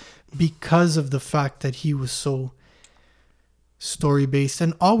Kendrick, because of the fact that he was so story-based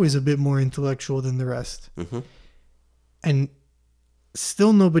and always a bit more intellectual than the rest. Mm-hmm. And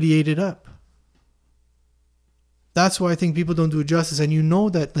still nobody ate it up. That's why I think people don't do it justice. And you know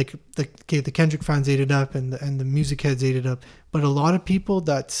that like the Kendrick fans ate it up and the music heads ate it up. But a lot of people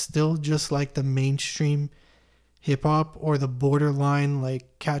that still just like the mainstream hip hop or the borderline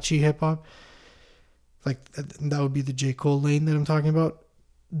like catchy hip hop, like that would be the J. Cole lane that I'm talking about,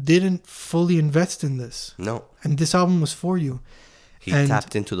 didn't fully invest in this. No. And this album was for you. He And-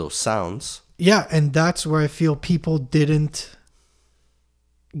 tapped into those sounds. Yeah, and that's where I feel people didn't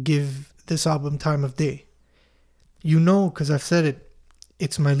give this album time of day. You know, because I've said it,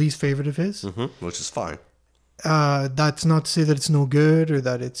 it's my least favorite of his. Mm-hmm. Which is fine. That's not to say that it's no good or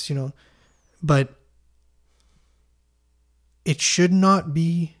that it's, but it should not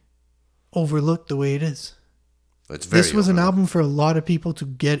be overlooked the way it is. It's very This was an overlooked. album for a lot of people to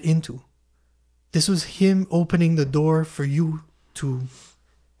get into. This was him opening the door for you to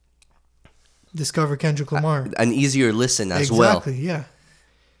discover Kendrick Lamar. An easier listen as well. Exactly, yeah.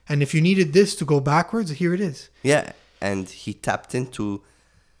 And if you needed this to go backwards, here it is. Yeah, and he tapped into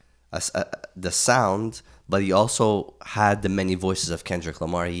the sound, but he also had the many voices of Kendrick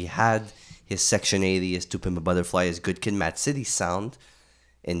Lamar. He had his Section 80, his To Pimp a Butterfly, his Good Kid, Mad City sound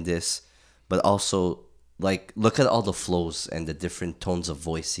in this, but also like look at all the flows and the different tones of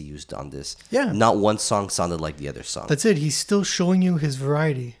voice he used on this. Yeah. Not one song sounded like the other song. That's it. He's still showing you his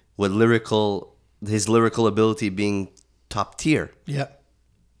variety. With his lyrical ability being top tier. Yeah.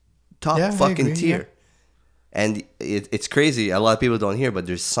 Top Yeah, I fucking agree, tier. And it's crazy. A lot of people don't hear, but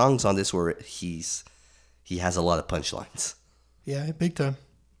there's songs on this where he has a lot of punchlines. Yeah, big time.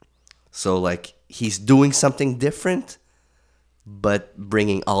 So like he's doing something different, but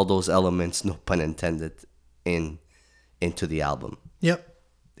bringing all those elements, no pun intended, into the album. Yep.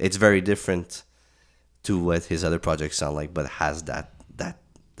 It's very different to what his other projects sound like, but has that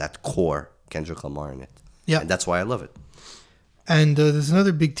core Kendrick Lamar in it. Yeah. And that's why I love it. And there's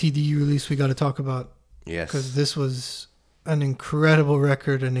another big TDE release we got to talk about. Yes. Because this was an incredible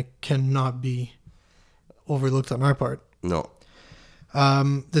record and it cannot be overlooked on our part. No.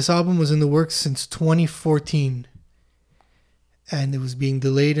 This album was in the works since 2014. And it was being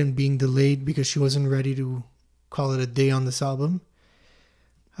delayed because she wasn't ready to call it a day on this album.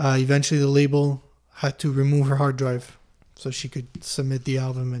 Eventually the label had to remove her hard drive so she could submit the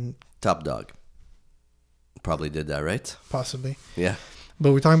album and Top Dog. Probably did that, right? possibly. Yeah.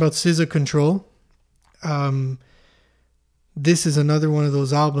 But we're talking about SZA Control. This is another one of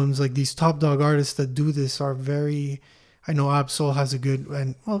those albums, like these Top Dog artists that do this are very, I know Absol has a good,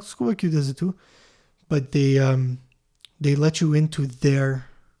 and well, Schoolboy Q does it too, but they let you into their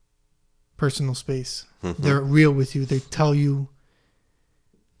personal space. Mm-hmm. They're real with you. They tell you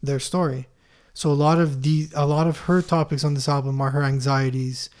their story. So a lot of her topics on this album are her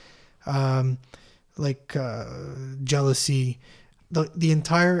anxieties, jealousy. The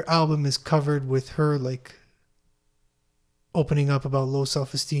entire album is covered with her like opening up about low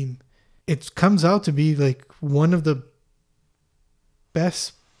self-esteem. It comes out to be like one of the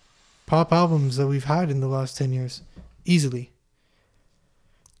best pop albums that we've had in the last 10 years, easily.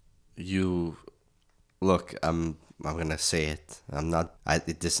 You look, I'm gonna say it.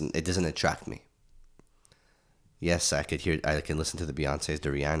 It doesn't attract me. Yes, I can listen to the Beyoncés, the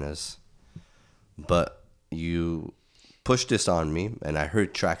Rihannas, but you pushed this on me, and I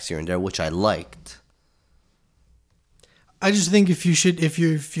heard tracks here and there which I liked. I just think if you're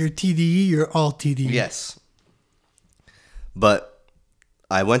TDE, you're all TDE. Yes, but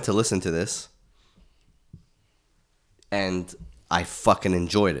I went to listen to this, and I fucking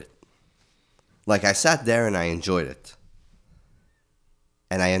enjoyed it. Like, I sat there and I enjoyed it.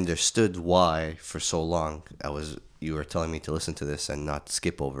 And I understood why for so long you were telling me to listen to this and not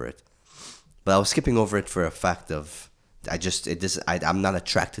skip over it. But I was skipping over it for a fact of I'm not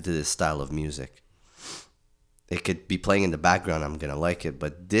attracted to this style of music. it could be playing in the background. I'm gonna like it,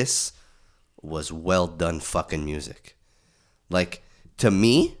 but this was well done fucking music. Like, to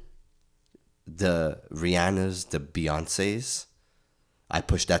me, the Rihanna's, the Beyonce's, I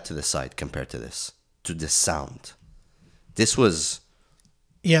push that to the side compared to this, to this sound. This was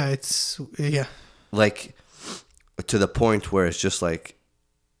Yeah, like to the point where it's just like,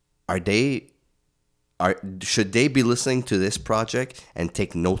 should they be listening to this project and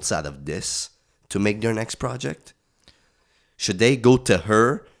take notes out of this to make their next project? Should they go to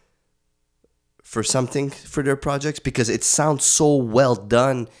her for something for their projects? Because it sounds so well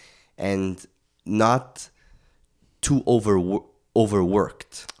done and not too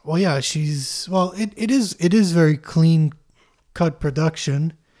overworked. Well, yeah, it is very clean cut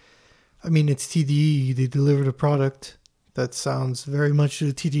production. I mean, it's TDE. They delivered a product that sounds very much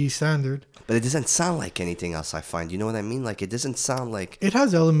to the TDE standard. But it doesn't sound like anything else, I find. You know what I mean? Like, it doesn't sound like... It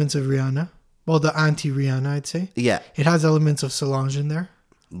has elements of Rihanna. Well, the anti-Rihanna, I'd say. Yeah. It has elements of Solange in there.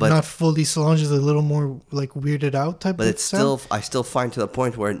 But not fully. Solange is a little more like weirded out type but of it's sound. still, I still find to the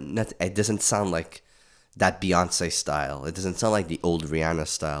point where it doesn't sound like that Beyonce style. It doesn't sound like the old Rihanna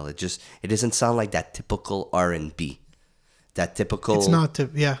style. It doesn't sound like that typical R&B. That typical... It's not...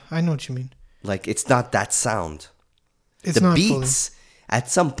 Yeah, I know what you mean. Like, it's not that sound. It's the not beats, fully. at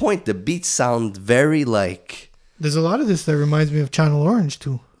some point, the beats sound very like... There's a lot of this that reminds me of Channel Orange,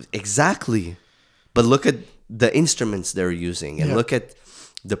 too. Exactly. But look at the instruments they're using and look at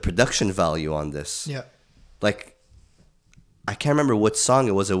the production value on this. Yeah. Like, I can't remember what song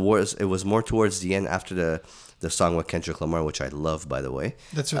it was. It was more towards the end after the song with Kendrick Lamar, which I love, by the way.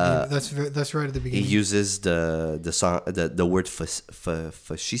 That's right at the beginning. He uses the song the word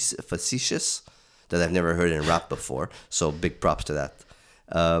facetious that I've never heard in rap before. So big props to that.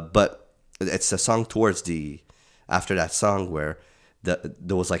 But it's a song towards after that song where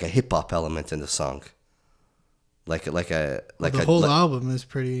there was like a hip hop element in the song. The whole album is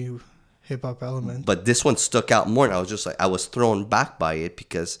pretty hip hop element. But this one stuck out more, and I was thrown back by it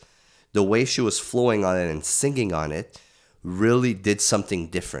because the way she was flowing on it and singing on it really did something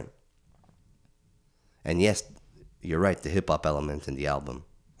different. And yes, you're right, the hip hop element in the album.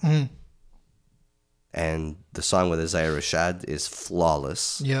 Mm. And the song with Isaiah Rashad is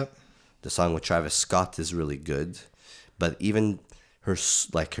flawless. Yep. The song with Travis Scott is really good, but even her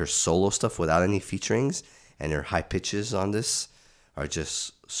solo stuff without any featurings and her high pitches on this are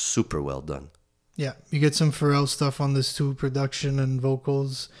just super well done. Yeah, you get some Pharrell stuff on this too, production and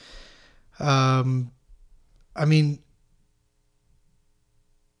vocals. I mean,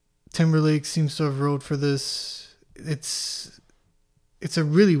 Timberlake seems to have wrote for this. It's a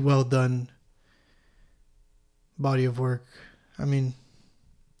really well done body of work. I mean,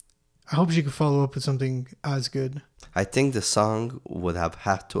 I hope she could follow up with something as good. I think the song would have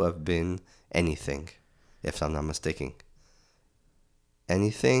had to have been Anything, if I'm not mistaken.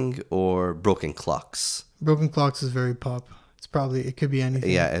 Anything or Broken Clocks. Broken Clocks is very pop. It could be anything.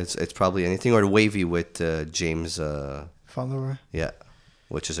 Yeah, it's probably anything, or Wavy with James Fowler. Yeah,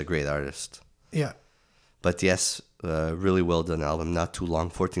 which is a great artist. Yeah. But yes, really well done album. Not too long,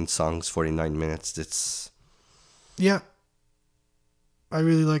 14 songs, 49 minutes. Yeah. I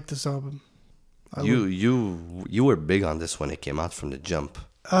really like this album. You were big on this when it came out from the jump.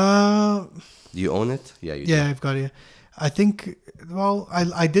 You own it? Yeah, you do. Yeah, I've got it. I think, well,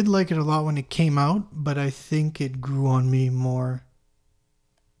 I did like it a lot when it came out, but I think it grew on me more.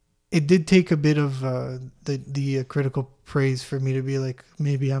 It did take a bit of the critical praise for me to be like,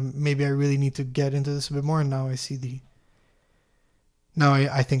 maybe I really need to get into this a bit more. And now I see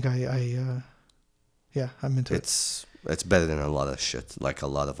I think I'm into it. It's better than a lot of shit, like a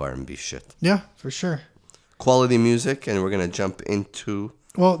lot of R&B shit. Yeah, for sure. Quality music, and we're gonna jump into.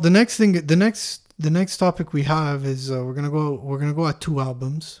 Well, the next topic we have is we're gonna go at 2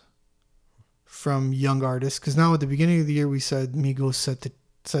 albums from young artists, because now at the beginning of the year we said Migos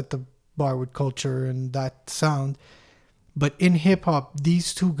set the bar with culture and that sound, but in hip hop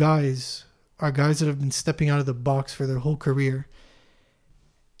these 2 guys are guys that have been stepping out of the box for their whole career,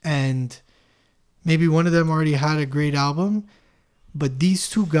 and maybe one of them already had a great album, but these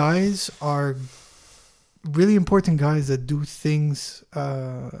 2 guys are really important guys that do things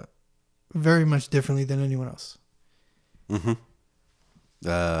very much differently than anyone else. Mm-hmm.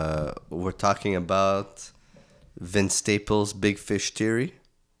 We're talking about Vince Staples' Big Fish Theory.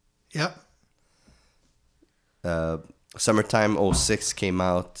 Yep. Summertime 06 came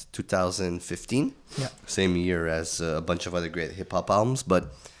out 2015. Yeah. Same year as a bunch of other great hip-hop albums,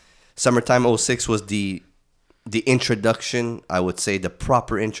 but Summertime 06 was the introduction, I would say, the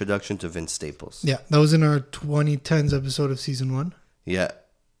proper introduction to Vince Staples. Yeah, that was in our 2010s episode of season 1. Yeah.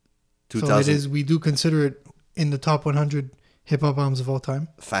 So we do consider it in the top 100 hip hop albums of all time.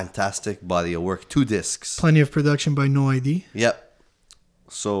 Fantastic body of work. 2 discs. Plenty of production by No ID. Yep.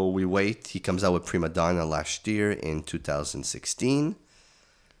 So we wait. He comes out with Prima Donna last year in 2016.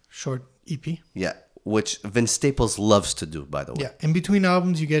 Short EP. Yeah. Which Vince Staples loves to do, by the way. Yeah. In between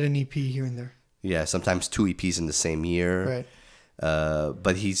albums, you get an EP here and there. Yeah. Sometimes 2 EPs in the same year. Right.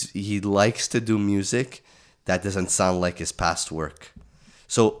 But he likes to do music that doesn't sound like his past work.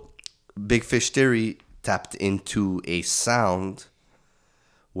 So Big Fish Theory tapped into a sound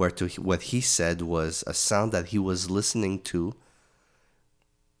where what he said was a sound that he was listening to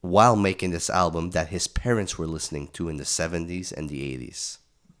while making this album that his parents were listening to in the 70s and the 80s.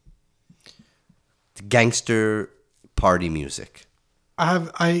 Gangster party music.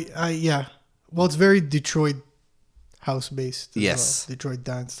 Yeah. Well, it's very Detroit house based. Yes. Well. Detroit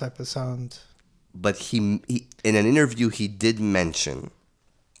dance type of sound. But he in an interview he did mention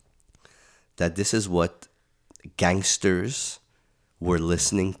that this is what gangsters were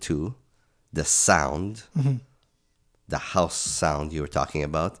listening to, the sound, the house sound you were talking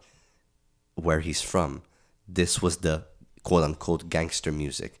about, where he's from. This was the quote-unquote gangster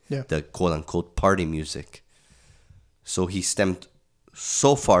music, the quote-unquote party music. So he stemmed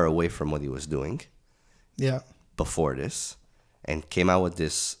so far away from what he was doing before this and came out with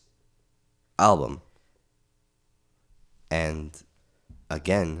this album. And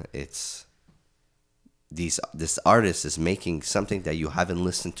again, it's this artist is making something that you haven't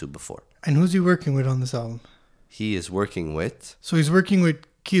listened to before. And who's he working with on this album? He is working with... So he's working with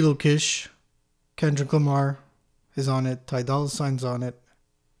Kilo Kish, Kendrick Lamar is on it, Ty Dolla $ign's on it,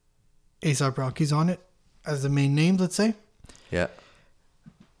 A$AP Rocky's on it as the main names, let's say. Yeah.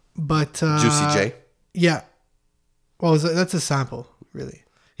 But... Juicy J. Yeah. Well, that's a sample, really.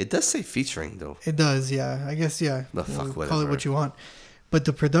 It does say featuring, though. It does, yeah. I guess, yeah. The fuck, whatever. Call it what you want. But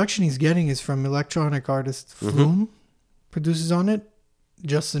the production he's getting is from electronic artist Flume, produces on it.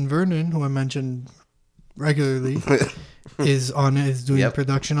 Justin Vernon, who I mentioned regularly, is doing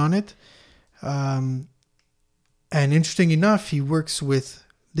production on it. And interesting enough, he works with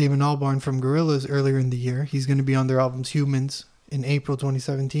Damon Albarn from Gorillaz earlier in the year. He's going to be on their albums Humans in April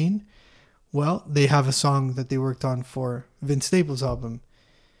 2017. Well, they have a song that they worked on for Vince Staples' album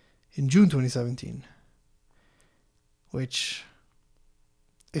in June 2017, which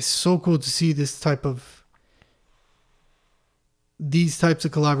is so cool to see these types of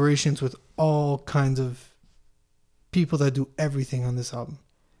collaborations with all kinds of people that do everything on this album.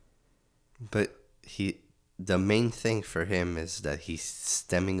 But the main thing for him is that he's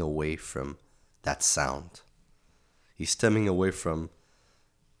stemming away from that sound. He's stemming away from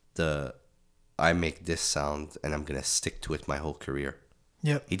I make this sound and I'm going to stick to it my whole career.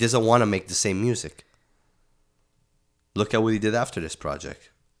 Yep. He doesn't want to make the same music. Look at what he did after this project.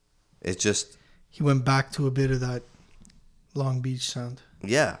 It's just... He went back to a bit of that Long Beach sound.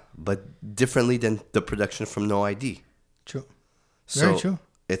 Yeah, but differently than the production from No ID. True. Very true.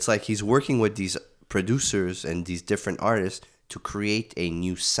 It's like he's working with these producers and these different artists to create a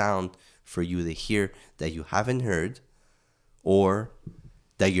new sound for you to hear that you haven't heard or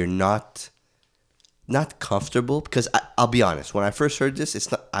that you're not comfortable. Because I'll be honest, when I first heard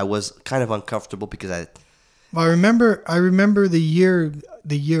this, I was kind of uncomfortable because Well, I remember the year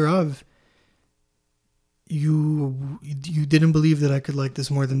of you didn't believe that I could like this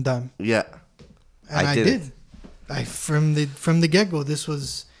more than Damn. Yeah. And I did. From the get-go,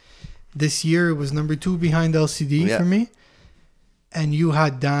 this year it was number 2 behind LCD for me. And you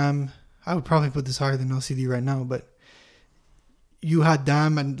had Damn. I would probably put this higher than LCD right now, but you had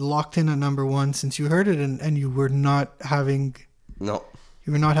Damn and locked in at number 1 since you heard it, and you were not having... No.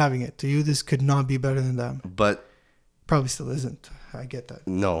 You were not having it. To you, this could not be better than Damn. But... Probably still isn't. I get that.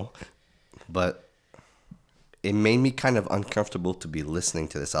 No. But it made me kind of uncomfortable to be listening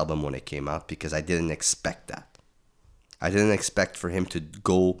to this album when it came out because I didn't expect that. I didn't expect for him to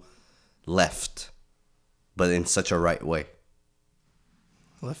go left, but in such a right way.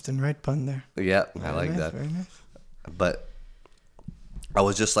 Left and right pun there. Yeah, I like that. Very nice. But I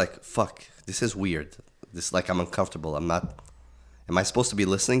was just like, fuck, this is weird. I'm uncomfortable. Am I supposed to be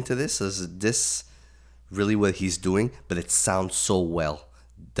listening to this? Is this really what he's doing? But it sounds so well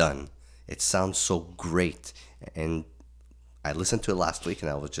done. It sounds so great. And I listened to it last week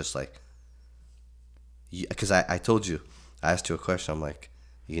and I was just like, because I told you, I asked you a question. I'm like,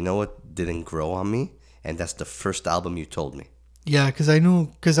 you know what didn't grow on me? And that's the first album you told me. Yeah, because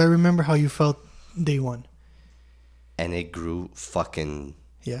I remember how you felt day one. And it grew fucking...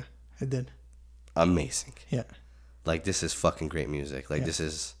 Yeah, it did. Amazing. Yeah. Like, this is fucking great music. Like, this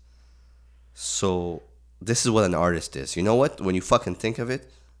is what an artist is. You know what? When you fucking think of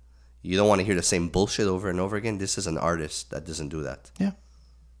it, You don't want to hear the same bullshit over and over again. This is an artist that doesn't do that. Yeah,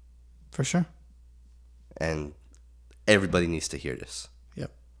 for sure. And everybody needs to hear this.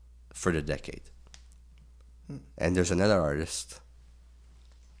 Yep. For the decade. And there's another artist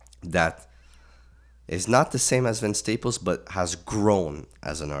that is not the same as Vince Staples, but has grown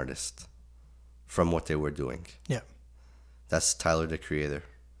as an artist from what they were doing. Yeah. That's Tyler, the Creator.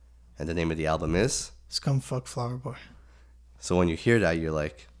 And the name of the album is? Scumfuck Flower Boy. So when you hear that, you're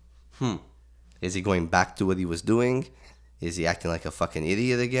like, is he going back to what he was doing? Is he acting like a fucking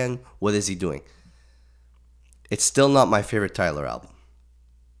idiot again? What is he doing? It's still not my favorite Tyler album,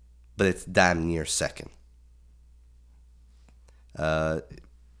 but it's damn near second.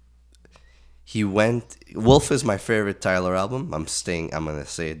 Wolf is my favorite Tyler album. I'm gonna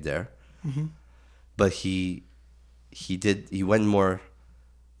say it there. Mm-hmm. But he went more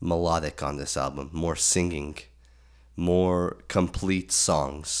melodic on this album, more singing, more complete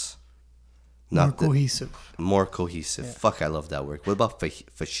songs. More cohesive. More cohesive. Yeah. Fuck, I love that word. What about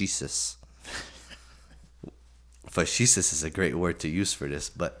fascistus? Fascistus is a great word to use for this,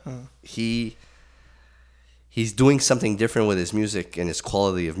 but he's doing something different with his music and his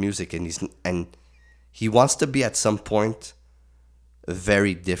quality of music, and he wants to be at some point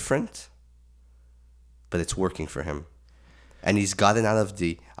very different, but it's working for him. And he's gotten out of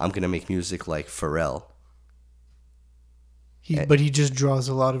I'm gonna make music like Pharrell. But he just draws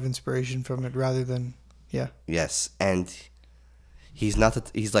a lot of inspiration from it rather than, yeah. Yes, and he's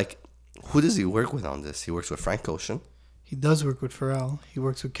like, who does he work with on this? He works with Frank Ocean. He does work with Pharrell. He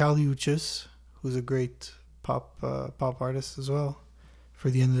works with Kali Uchis, who's a great pop artist as well for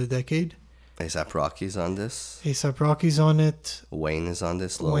the end of the decade. A$AP Rocky's on this. A$AP Rocky's on it. Wayne is on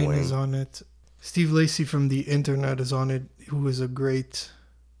this. Lil Wayne is on it. Steve Lacy from the Internet is on it, who is a great,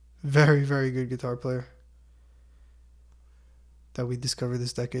 very, very good guitar player that we discovered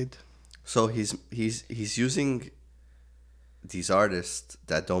this decade. So he's using these artists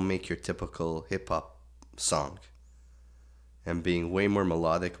that don't make your typical hip hop song, and being way more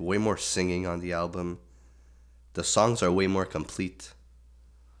melodic, way more singing on the album. The songs are way more complete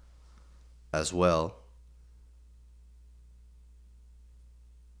as well.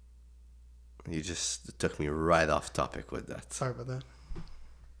 You just took me right off topic with that. Sorry about that.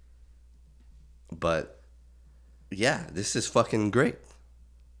 But yeah, this is fucking great.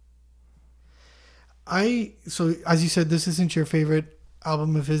 So as you said, this isn't your favorite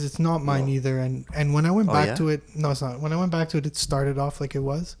album of his. It's not mine either. And when I went back to it, no, it's not. When I went back to it, it started off like it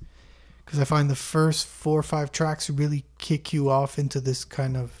was, because I find the first 4 or 5 tracks really kick you off into this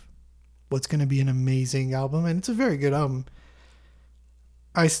kind of what's going to be an amazing album, and it's a very good album.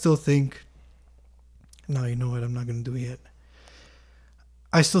 I still think. No, you know what? I'm not going to do it yet.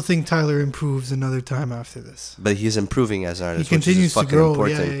 I still think Tyler improves another time after this. But he's improving as an artist. He continues which is to grow.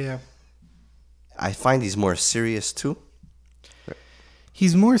 Important. Yeah. I find he's more serious too.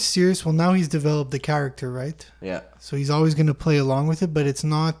 He's more serious. Well, now he's developed the character, right? Yeah. So he's always going to play along with it, but it's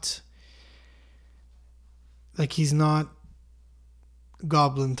not like he's not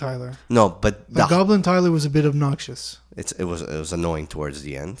Goblin Tyler. No, but Goblin Tyler was a bit obnoxious. It was annoying towards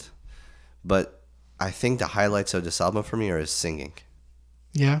the end, but I think the highlights of this album for me are his singing.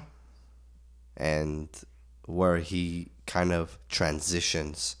 Yeah. And where he kind of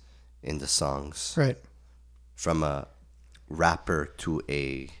transitions in the songs. Right. From a rapper to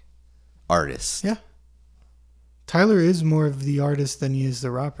a artist. Yeah. Tyler is more of the artist than he is the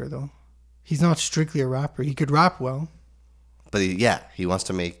rapper, though. He's not strictly a rapper. He could rap well. But he wants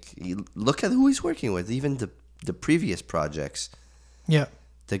to look at who he's working with. Even the previous projects. Yeah.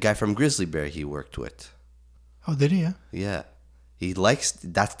 The guy from Grizzly Bear he worked with. Oh, did he? Yeah. Yeah.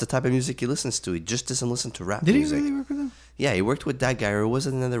 That's the type of music he listens to. He just doesn't listen to rap music. music. Did he really work with him? Yeah, he worked with that guy, or was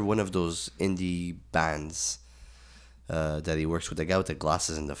it another one of those indie bands that he works with? The guy with the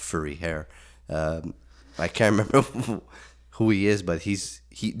glasses and the furry hair. I can't remember who he is, but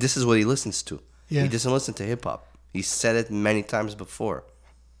this is what he listens to. Yeah. He doesn't listen to hip hop. He said it many times before.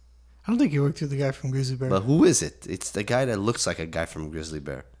 I don't think he worked with the guy from Grizzly Bear. But who is it? It's the guy that looks like a guy from Grizzly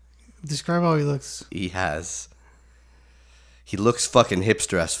Bear. Describe how he looks. He looks fucking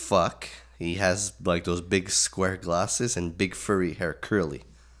hipster as fuck. He has like those big square glasses and big furry hair, curly.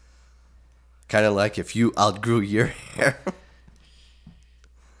 Kind of like if you outgrew your hair.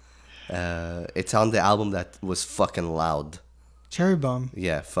 It's on the album that was fucking loud. Cherry Bomb.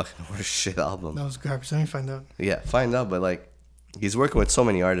 Yeah, fucking horse shit album. That was garbage. Let me find out. Yeah, find out. But like, he's working with so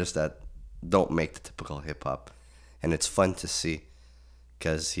many artists that don't make the typical hip hop, and it's fun to see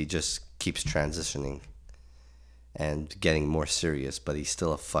because he just keeps transitioning and getting more serious. But he's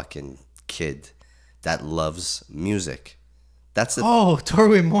still a fucking kid that loves music, That's the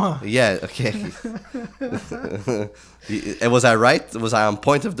Toi et moi. yeah. Okay. Was I right? Was I on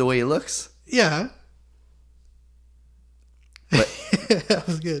point of the way he looks? Yeah. But That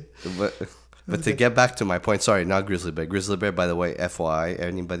was good. but to get back to my point, sorry, not Grizzly Bear. Grizzly Bear, by the way, FYI,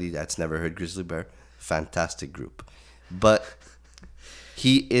 anybody that's never heard Grizzly Bear, fantastic group. But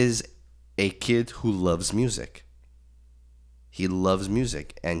he is a kid who loves music. He loves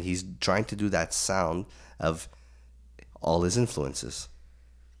music, and he's trying to do that sound of all his influences.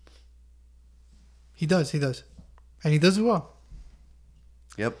 He does. And he does it well.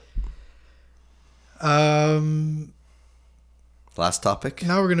 Yep. Now Last topic.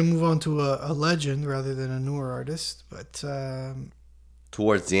 we're going to move on to a legend rather than a newer artist. But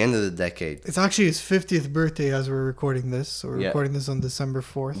Towards the end of the decade. it's actually his 50th birthday as we're recording this. So we're Yeah. recording this on December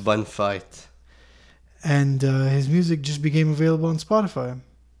 4th. Bun fight. And his music just became available on Spotify.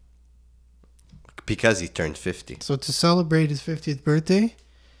 Because he turned 50. So to celebrate his 50th birthday,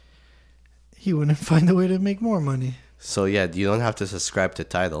 he wouldn't find a way to make more money. So yeah, you don't have to subscribe to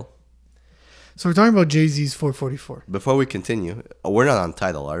Tidal. So we're talking about Jay-Z's 444. Before we continue, we're not on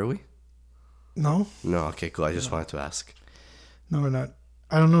Tidal, are we? No? No, okay, cool. I just wanted to ask. No, we're not.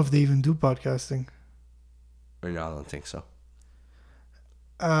 I don't know if they even do podcasting. Or no, I don't think so.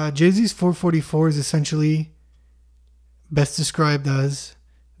 Jay-Z's 444 is essentially best described as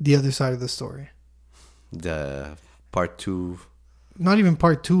the other side of the story. The part 2. Not even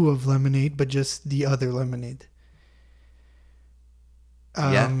part 2 of Lemonade, but just the other Lemonade.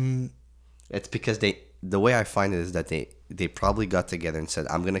 Yeah. It's because the way I find it is that they probably got together and said,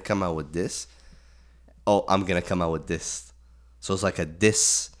 I'm going to come out with this. Oh, I'm going to come out with this. So it's like a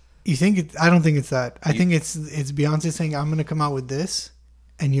diss. You think it? I don't think it's that. I think it's Beyonce saying, I'm going to come out with this,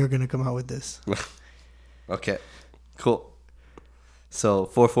 and you're going to come out with this. Okay, cool. So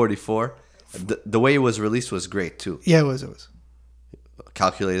 444, the way it was released was great too. Yeah, it was.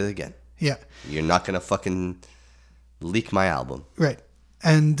 Calculated again. Yeah. You're not going to fucking leak my album. Right.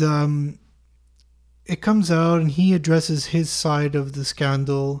 And it comes out and he addresses his side of the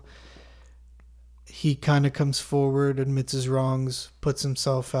scandal. He kind of comes forward, admits his wrongs, puts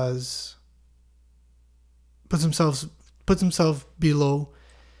himself below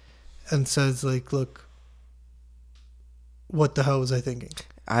and says like, look, what the hell was I thinking?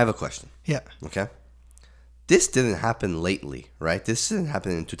 I have a question. Yeah. Okay. This didn't happen lately, right? This didn't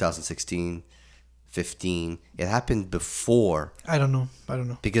happen in 2016, 15. It happened before. I don't know.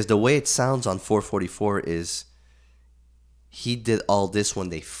 Because the way it sounds on 444 is he did all this when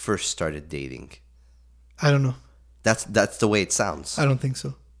they first started dating. I don't know. That's the way it sounds. I don't think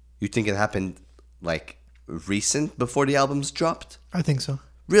so. You think it happened like recent before the albums dropped? I think so.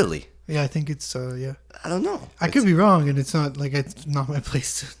 Really? Yeah, I think it's, yeah. I don't know. I could be wrong, and it's not my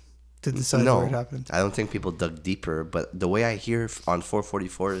place to decide where it happened. I don't think people dug deeper, but the way I hear on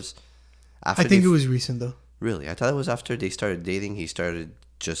 444 is after I think it was recent, though. Really? I thought it was after they started dating, he started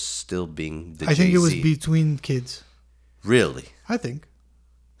just still being the I think it was Jay-Z. between kids. Really? I think.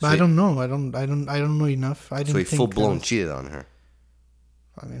 But So I don't know. I don't know enough. I didn't So he think full blown that- cheated on her.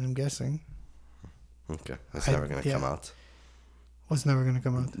 I mean, I'm guessing. Okay. That's never going to come out. What's never going to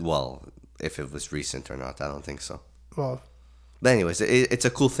come out? Well, if it was recent or not, I don't think so. Well, But anyways, it's a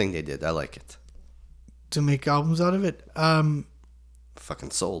cool thing they did. I like it. to make albums out of it.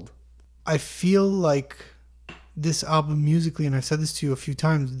 Fucking sold. I feel like this album musically, and I've said this to you a few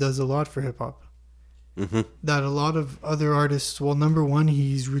times, does a lot for hip hop. Mm-hmm. That a lot of other artists, well, number one,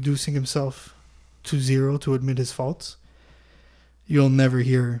 he's reducing himself to zero to admit his faults. You'll never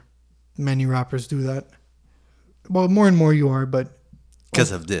hear many rappers do that. Well, more and more you are, but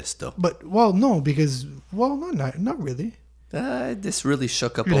Because of this, though. But, well, no, because, well, not really. This really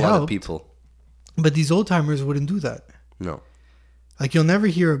shook up It a lot helped. of people. But these old timers wouldn't do that. No. Like, you'll never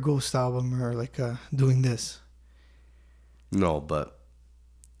hear a Ghost album or, like, doing this. No, but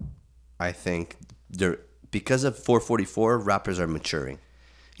I think because of 444, rappers are maturing.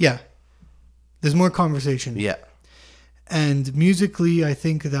 Yeah. There's more conversation. Yeah. And musically, I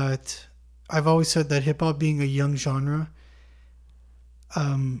think that I've always said that hip hop being a young genre,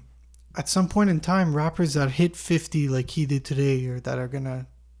 at some point in time, rappers that hit 50 like he did today, or that are going to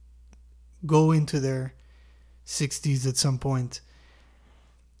go into their 60s at some point,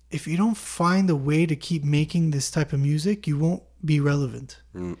 if you don't find a way to keep making this type of music, you won't be relevant.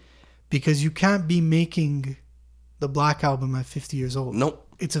 Because you can't be making the Black Album at 50 years old. Nope.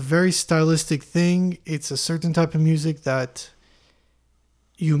 It's a very stylistic thing. It's a certain type of music that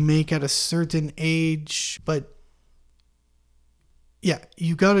you make at a certain age. But yeah,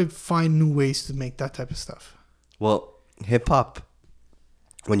 you got to find new ways to make that type of stuff. Well, hip hop,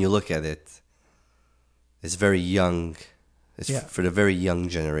 when you look at it, is very young. It's Yeah. for the very young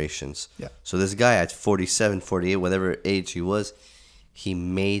generations. Yeah. So this guy at 47, 48, whatever age he was, he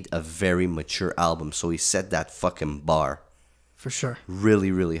made a very mature album. So he set that fucking bar For sure.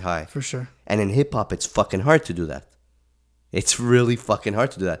 really, really high. For sure. And in hip hop, it's fucking hard to do that. It's really fucking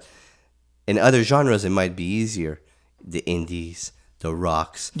hard to do that. In other genres, it might be easier. The indies, the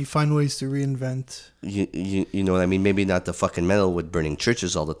rocks. You find ways to reinvent. You know what I mean? Maybe not the fucking metal with burning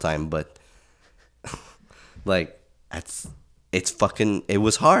churches all the time, but like it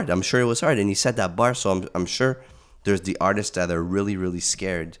was hard. I'm sure it was hard. And he set that bar, so I'm sure there's the artists that are really, really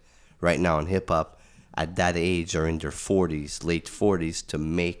scared right now in hip hop at that age or in their 40s, late 40s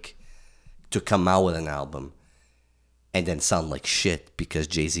to come out with an album and then sound like shit because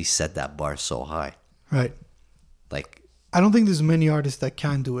Jay-Z set that bar so high. Right. Like, I don't think there's many artists that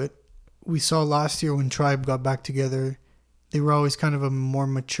can do it. We saw last year when Tribe got back together, they were always kind of a more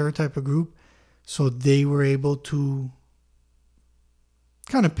mature type of group. So they were able to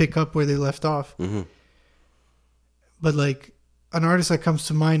kind of pick up where they left off. mm-hmm. But like an artist that comes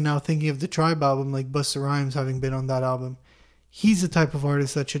to mind now thinking of the Tribe album, like Busta Rhymes having been on that album, he's the type of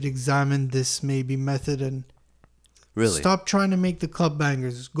artist that should examine this maybe method and Really? stop trying to make the club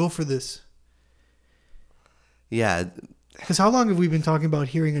bangers. Go for this. Yeah, Because how long have we been talking about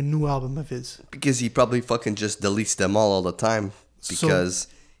hearing a new album of his? because he probably fucking just deletes them all the time because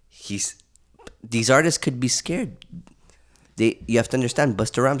these artists could be scared. You have to understand,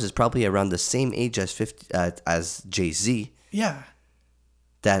 Busta Rhymes is probably around the same age as Jay-Z. Yeah.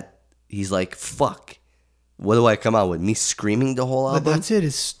 That he's like, fuck, what do I come out with? Me screaming the whole But album? that's it,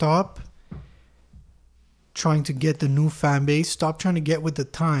 is stop trying to get the new fan base. Stop trying to get with the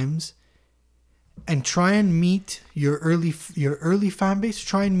times. And try and meet your early fan base.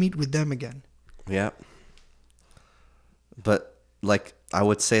 Try and meet with them again. Yeah. But like I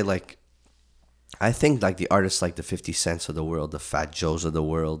would say, like I think like the artists like the 50 Cents of the world, the Fat Joes of the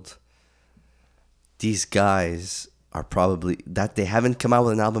world, these guys are probably that they haven't come out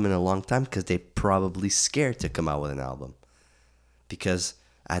with an album in a long time because they're probably scared to come out with an album. Because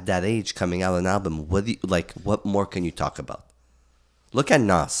at that age, coming out with an album, what more can you talk about? Look at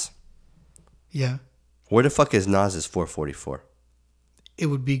Nas. Yeah. Where the fuck is Nas's 444? It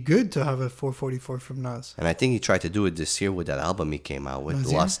would be good to have a 444 from Nas. And I think he tried to do it this year with that album he came out with,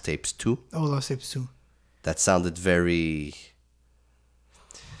 Nasir? Lost Tapes 2. Oh, Lost Tapes 2. That sounded very...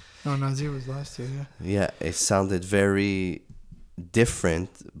 No, Nasir was last year, yeah. Yeah, it sounded very different,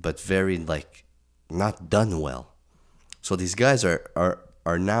 but very, like, not done well. So these guys are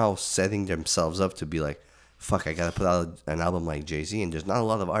now setting themselves up to be like, fuck, I gotta put out an album like Jay-Z, and there's not a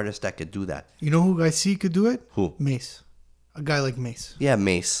lot of artists that could do that. You know who I see could do it? Who? Mace. A guy like Mace. Yeah,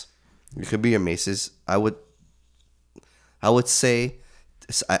 Mace. You could be your Maces. I would say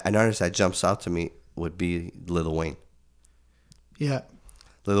an artist that jumps out to me would be Lil Wayne. Yeah.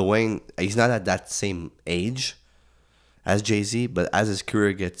 Lil Wayne, he's not at that same age as Jay-Z, but as his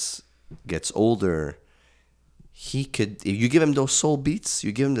career gets older, he could, if you give him those soul beats,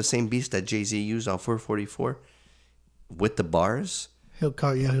 you give him the same beats that Jay-Z used on 444 with the bars, He'll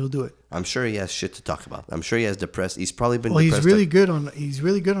do it. I'm sure he has shit to talk about. I'm sure he has depressed. He's probably been Well, depressed. he's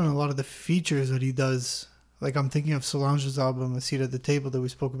really good on a lot of the features that he does. Like I'm thinking of Solange's album, A Seat at the Table, that we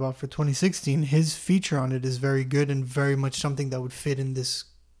spoke about for 2016. His feature on it is very good and very much something that would fit in this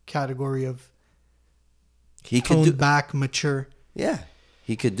category of He could do, toned back, mature. yeah,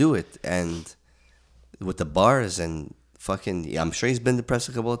 he could do it. And with the bars and fucking, I'm sure he's been depressed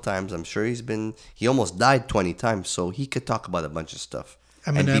a couple of times. I'm sure he almost died 20 times. So he could talk about a bunch of stuff.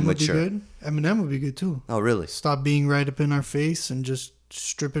 And be Eminem would be mature. good. Eminem would be good too. Oh, really? Stop being right up in our face and just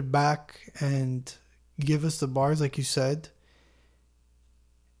strip it back and give us the bars like you said.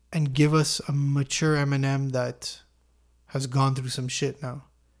 And give us a mature Eminem that has gone through some shit now.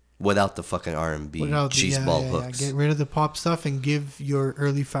 Without the fucking R&B cheese ball hooks. Get rid of the pop stuff and give your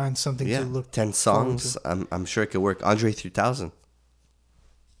early fans something to look 10 forward songs. to. I'm sure it could work. Andre 3000.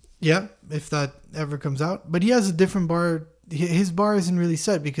 Yeah, if that ever comes out. But he has a different bar. His bar isn't really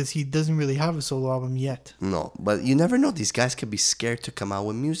set because he doesn't really have a solo album yet. No, but you never know. These guys could be scared to come out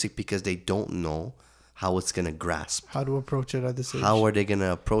with music because they don't know how it's going to grasp. How to approach it at this age. How are they going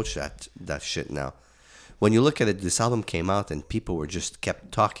to approach that shit now? When you look at it, this album came out and people were just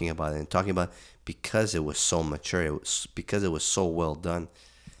kept talking about it and talking about it because it was so mature. Because it was so well done.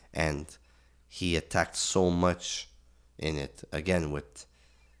 And he attacked so much in it. Again, with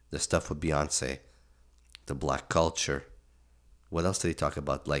the stuff with Beyonce, the black culture. What else did he talk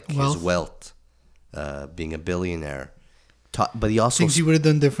about? Like his wealth, being a billionaire. But he also... Things he would have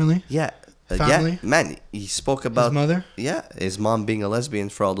done differently? Yeah. Family? Yeah, man, he spoke about... His mother? Yeah, his mom being a lesbian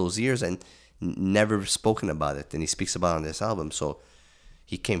for all those years. And never spoken about it, and he speaks about it on this album. So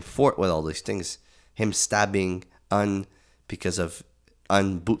he came forth with all these things. Him stabbing because of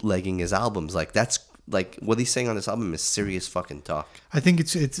bootlegging his albums. Like, that's like what he's saying on this album is serious fucking talk. I think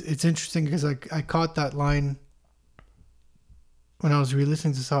it's interesting because I caught that line when I was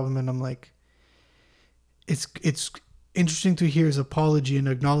re-listening to this album, and I'm like, it's interesting to hear his apology and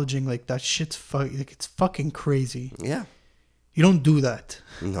acknowledging like that shit's like it's fucking crazy. Yeah. You don't do that.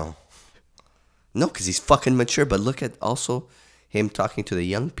 No, because he's fucking mature. But look at also him talking to the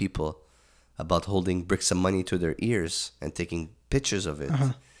young people about holding bricks of money to their ears and taking pictures of it.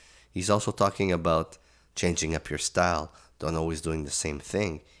 Uh-huh. He's also talking about changing up your style, don't always doing the same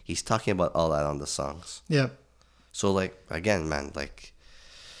thing. He's talking about all that on the songs. Yeah. So, like, again, man, like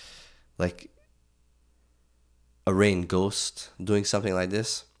a Rain Ghost doing something like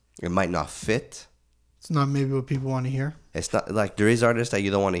this, it might not fit. It's not maybe what people want to hear. It's not like there is artists that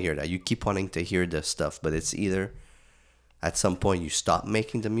you don't want to hear that. You keep wanting to hear the stuff, but it's either at some point you stop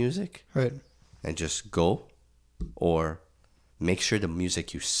making the music, right, and just go, or make sure the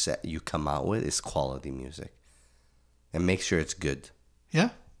music you come out with is quality music, and make sure it's good. Yeah.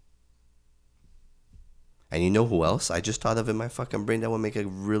 And you know who else I just thought of in my fucking brain that would make a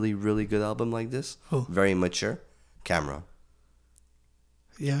really, really good album like this? Who? Very mature. Cameron.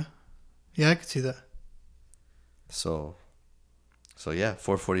 Yeah. Yeah, I could see that. So yeah,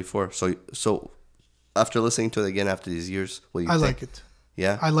 444. So after listening to it again after these years, what do you think? I like it.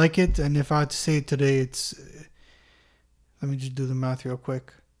 Yeah? I like it, and if I had to say it today, it's... Let me just do the math real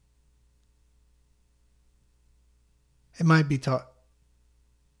quick. It might be top...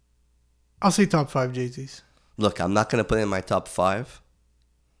 I'll say top 5 Jay-Z's. Look, I'm not going to put it in my top 5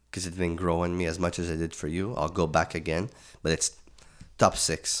 because it didn't grow on me as much as it did for you. I'll go back again, but it's top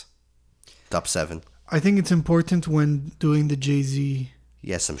 6, top 7. I think it's important when doing the Jay-Z...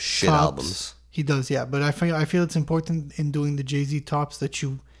 He has some shit tops. albums. He does, yeah. But I feel it's important in doing the Jay-Z tops that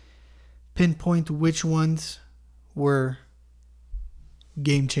you pinpoint which ones were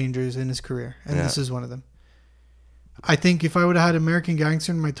game changers in his career. And this is one of them. I think if I would have had American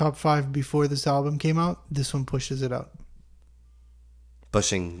Gangster in my top 5 before this album came out, this one pushes it out.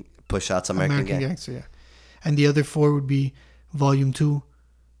 Push out American Gangster, yeah. And the other 4 would be Volume 2,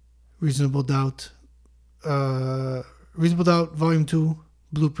 Reasonable Doubt, Volume 2,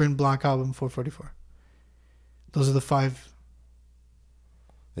 Blueprint, Black Album, 444. Those are the 5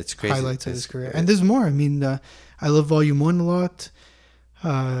 it's crazy. Highlights of his career. And there's more. I mean, I love Volume 1 a lot.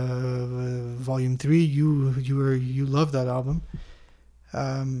 Volume 3, you love that album.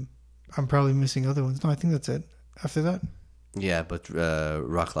 I'm probably missing other ones. No, I think that's it. After that, yeah, but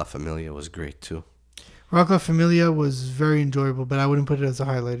Rock La Familia was great too. Rock La Familia was very enjoyable, but I wouldn't put it as a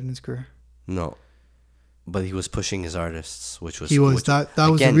highlight in his career. No, but he was pushing his artists, which was that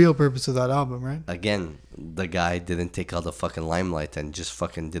was the real purpose of that album, right? Again, the guy didn't take all the fucking limelight and just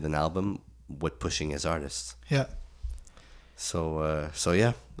fucking did an album with pushing his artists. Yeah. So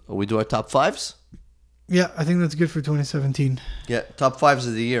yeah, we do our top 5s. Yeah, I think that's good for 2017. Yeah, top 5s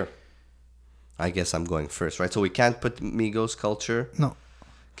of the year. I guess I'm going first, right? So we can't put Migos Culture. No.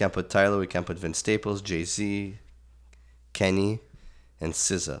 Can't put Tyler. We can't put Vince Staples, Jay-Z, Kenny, and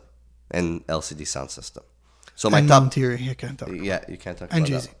SZA, and LCD Sound System. So my top Montieri, you can't talk. Yeah, you can't talk and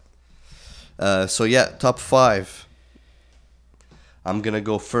about Jay-Z. that. So yeah, top 5. I'm gonna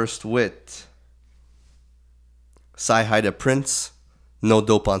go first with Sci-Hi the Prince, No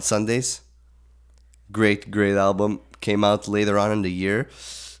Dope on Sundays. Great album. Came out later on in the year.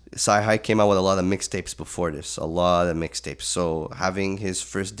 Sci-Hi came out with a lot of mixtapes before this. A lot of mixtapes. So having his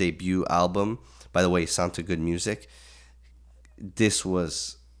first debut album, by the way, Sound to Good Music, this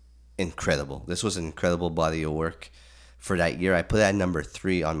was incredible. This was an incredible body of work for that year. I put it at number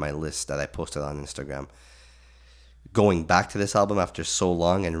 3 on my list that I posted on Instagram. Going back to this album after so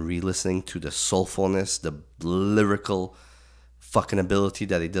long and re-listening to the soulfulness, the lyrical fucking ability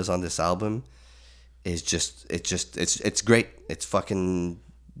that he does on this album is it's great. It's fucking,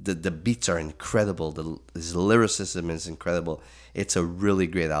 the beats are incredible. His lyricism is incredible. It's a really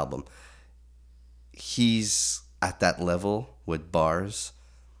great album. He's at that level with bars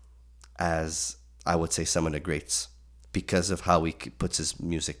as, I would say, some of the greats because of how he puts his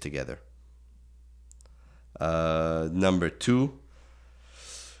music together. Number 2,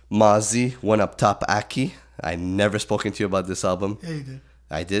 Mozzy, One Up Top Aki. I never spoken to you about this album. Yeah, you did.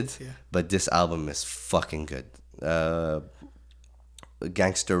 I did? Yeah. But this album is fucking good.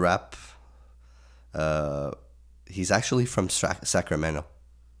 Gangster rap. He's actually from Sacramento.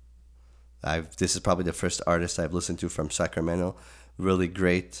 This is probably the first artist I've listened to from Sacramento. Really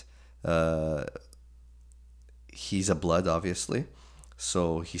great. He's a Blood, obviously.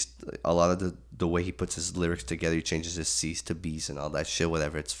 So he's a lot of the way he puts his lyrics together, he changes his C's to B's and all that shit.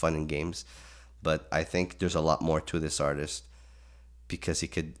 Whatever, it's fun and games. But I think there's a lot more to this artist because he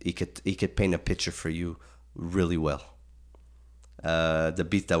could paint a picture for you really well. The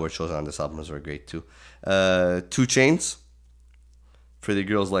beats that were chosen on this album were great too. 2 Chainz, for the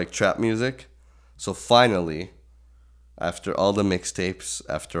girls like trap music. So finally, after all the mixtapes,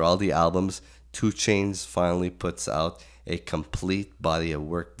 after all the albums, 2 Chainz finally puts out a complete body of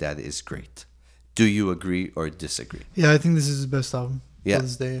work that is great. Do you agree or disagree? Yeah, I think this is his best album. Yeah. To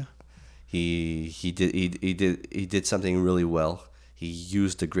this day. He did something really well. He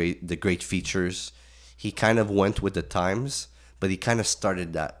used the great features. He kind of went with the times, but he kind of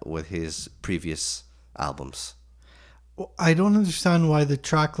started that with his previous albums. Well, I don't understand why the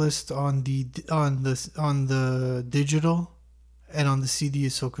track list on the digital and on the CD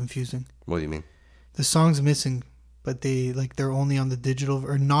is so confusing. What do you mean? The song's missing, but they're only on the digital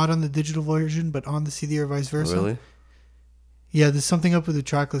or not on the digital version, but on the CD or vice versa. Really? Yeah, there's something up with the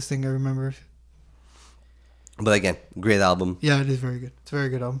track listing, I remember. But again, great album. Yeah, it is very good. It's a very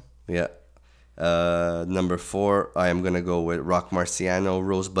good album. Yeah. Number 4, I am gonna go with Rock Marciano,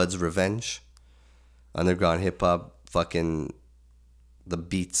 Rosebud's Revenge. Underground hip hop, fucking the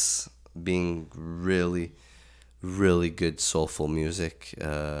beats being really, really good soulful music.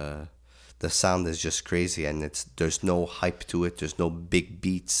 The sound is just crazy, and there's no hype to it. There's no big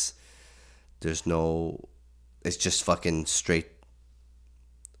beats. It's just fucking straight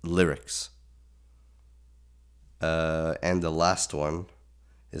lyrics. And the last one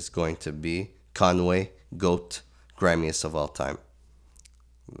is going to be Conway, GOAT, grimiest of all time.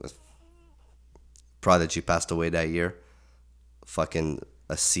 Prodigy passed away that year. Fucking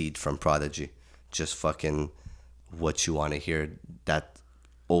a seed from Prodigy. Just fucking what you want to hear. That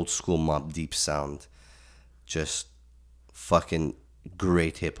old school Mobb Deep sound. Just fucking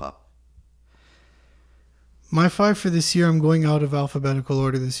great hip hop. My 5 for this year, I'm going out of alphabetical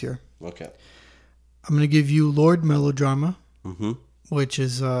order this year. Okay. I'm going to give you Lord Melodrama, Mm-hmm. which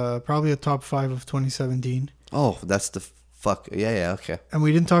is probably a top 5 of 2017. Oh, that's the fuck. Yeah, okay. And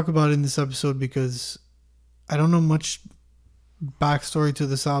we didn't talk about it in this episode because I don't know much backstory to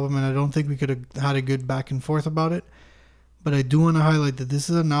this album, and I don't think we could have had a good back and forth about it. But I do want to highlight that this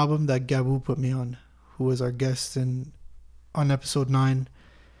is an album that Gabu put me on, who was our guest on episode 9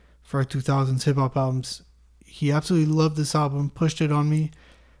 for our 2000s hip-hop albums. He absolutely loved this album, pushed it on me.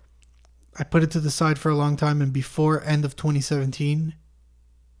 I put it to the side for a long time, and before end of 2017,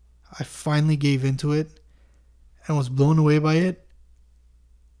 I finally gave into it and was blown away by it.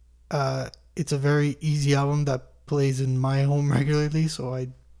 It's a very easy album that plays in my home regularly, so I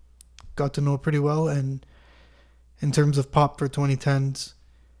got to know it pretty well. And in terms of pop for 2010s,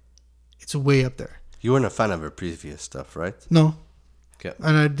 it's way up there. You weren't a fan of her previous stuff, right? No. Okay.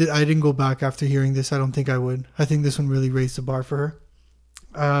 And I didn't go back after hearing this. I don't think I would. I think this one really raised the bar for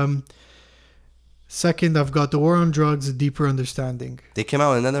her. Second, I've got The War on Drugs, A Deeper Understanding. They came out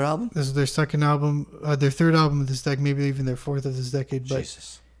with another album? This is their second album, their third album of this decade, maybe even their fourth of this decade. But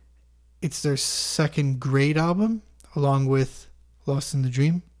Jesus. it's their second great album, along with Lost in the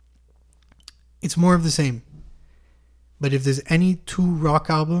Dream. It's more of the same. But if there's any 2 rock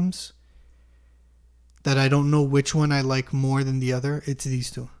albums that I don't know which one I like more than the other, it's these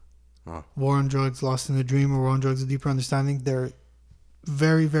 2. Oh. War on Drugs, Lost in the Dream, or War on Drugs, A Deeper Understanding. They're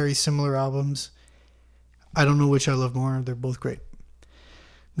very, very similar albums. I don't know which I love more. They're both great.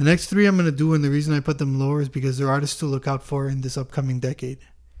 The next 3 I'm going to do, and the reason I put them lower is because they're artists to look out for in this upcoming decade.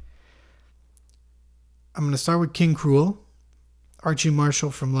 I'm going to start with King Cruel. Archie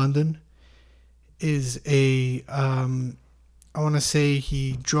Marshall from London is I want to say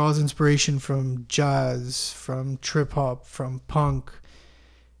he draws inspiration from jazz, from trip hop, from punk.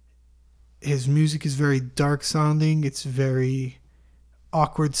 His music is very dark sounding. It's very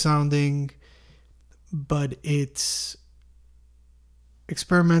awkward sounding, but it's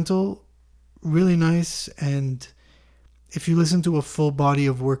experimental, really nice. And if you listen to a full body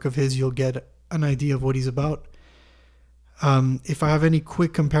of work of his, you'll get an idea of what he's about. If I have any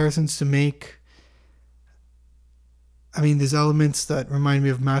quick comparisons to make, I mean, there's elements that remind me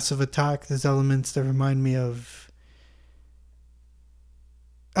of Massive Attack. There's elements that remind me of,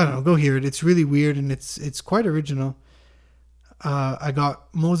 I don't know, go hear it. It's really weird and it's quite original. I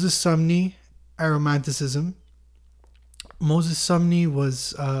got Moses Sumney, Aromanticism. Moses Sumney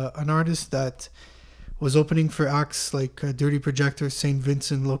was an artist that was opening for acts like Dirty Projector, St.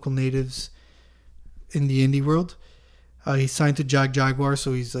 Vincent, Local Natives in the indie world. He signed to Jag Jaguar,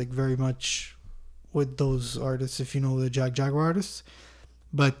 so he's like very much with those artists, if you know the Jag Jaguar artists.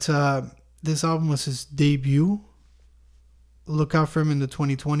 But this album was his debut, look out for him in the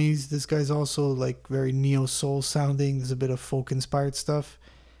 2020s. This guy's also like very neo soul sounding. There's a bit of folk inspired stuff.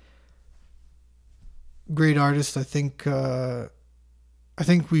 Great artist. I think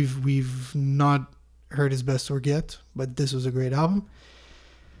we've not heard his best work yet, but this was a great album.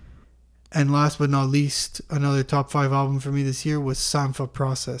 And last but not least, another top 5 album for me this year was Sampha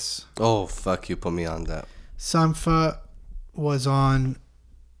Process. Oh, fuck, you put me on that. Sampha was on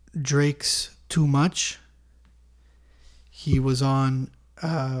Drake's Too Much. He was on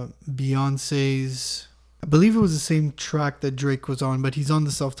Beyonce's... I believe it was the same track that Drake was on, but he's on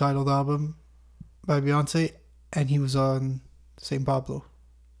the self-titled album by Beyonce, and he was on Saint Pablo,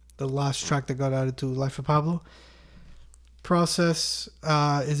 the last track that got added to Life of Pablo. Process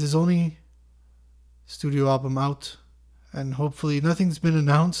is his only studio album out, and hopefully nothing's been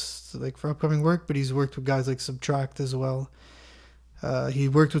announced like for upcoming work, but he's worked with guys like Subtract as well. He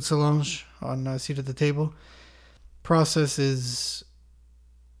worked with Solange on Seat at the Table. Process is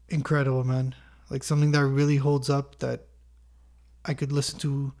incredible, man. Like something that really holds up, that I could listen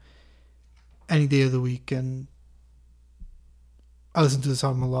to any day of the week, and I listen to this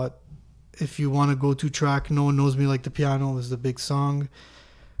album a lot. If you want a go-to track, No One Knows Me Like the Piano is the big song.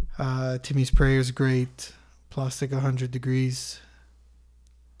 Timmy's Prayer is great. Plastic 100 Degrees.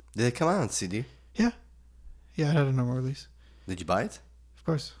 Did it come out on CD? Yeah, I had a normal release. Did you buy it? Of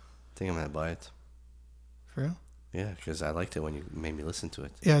course. I think I'm gonna buy it. For real? Yeah, because I liked it when you made me listen to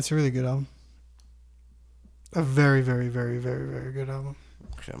it. Yeah, it's a really good album. A very, very, very, very, very good album.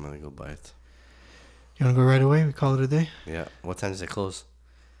 Okay, I'm gonna go buy it. You want to go right away? We call it a day? Yeah. What time does it close?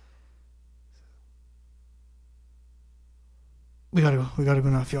 We gotta go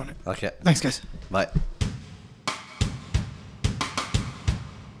now if you want it. Okay. Thanks, guys. Bye.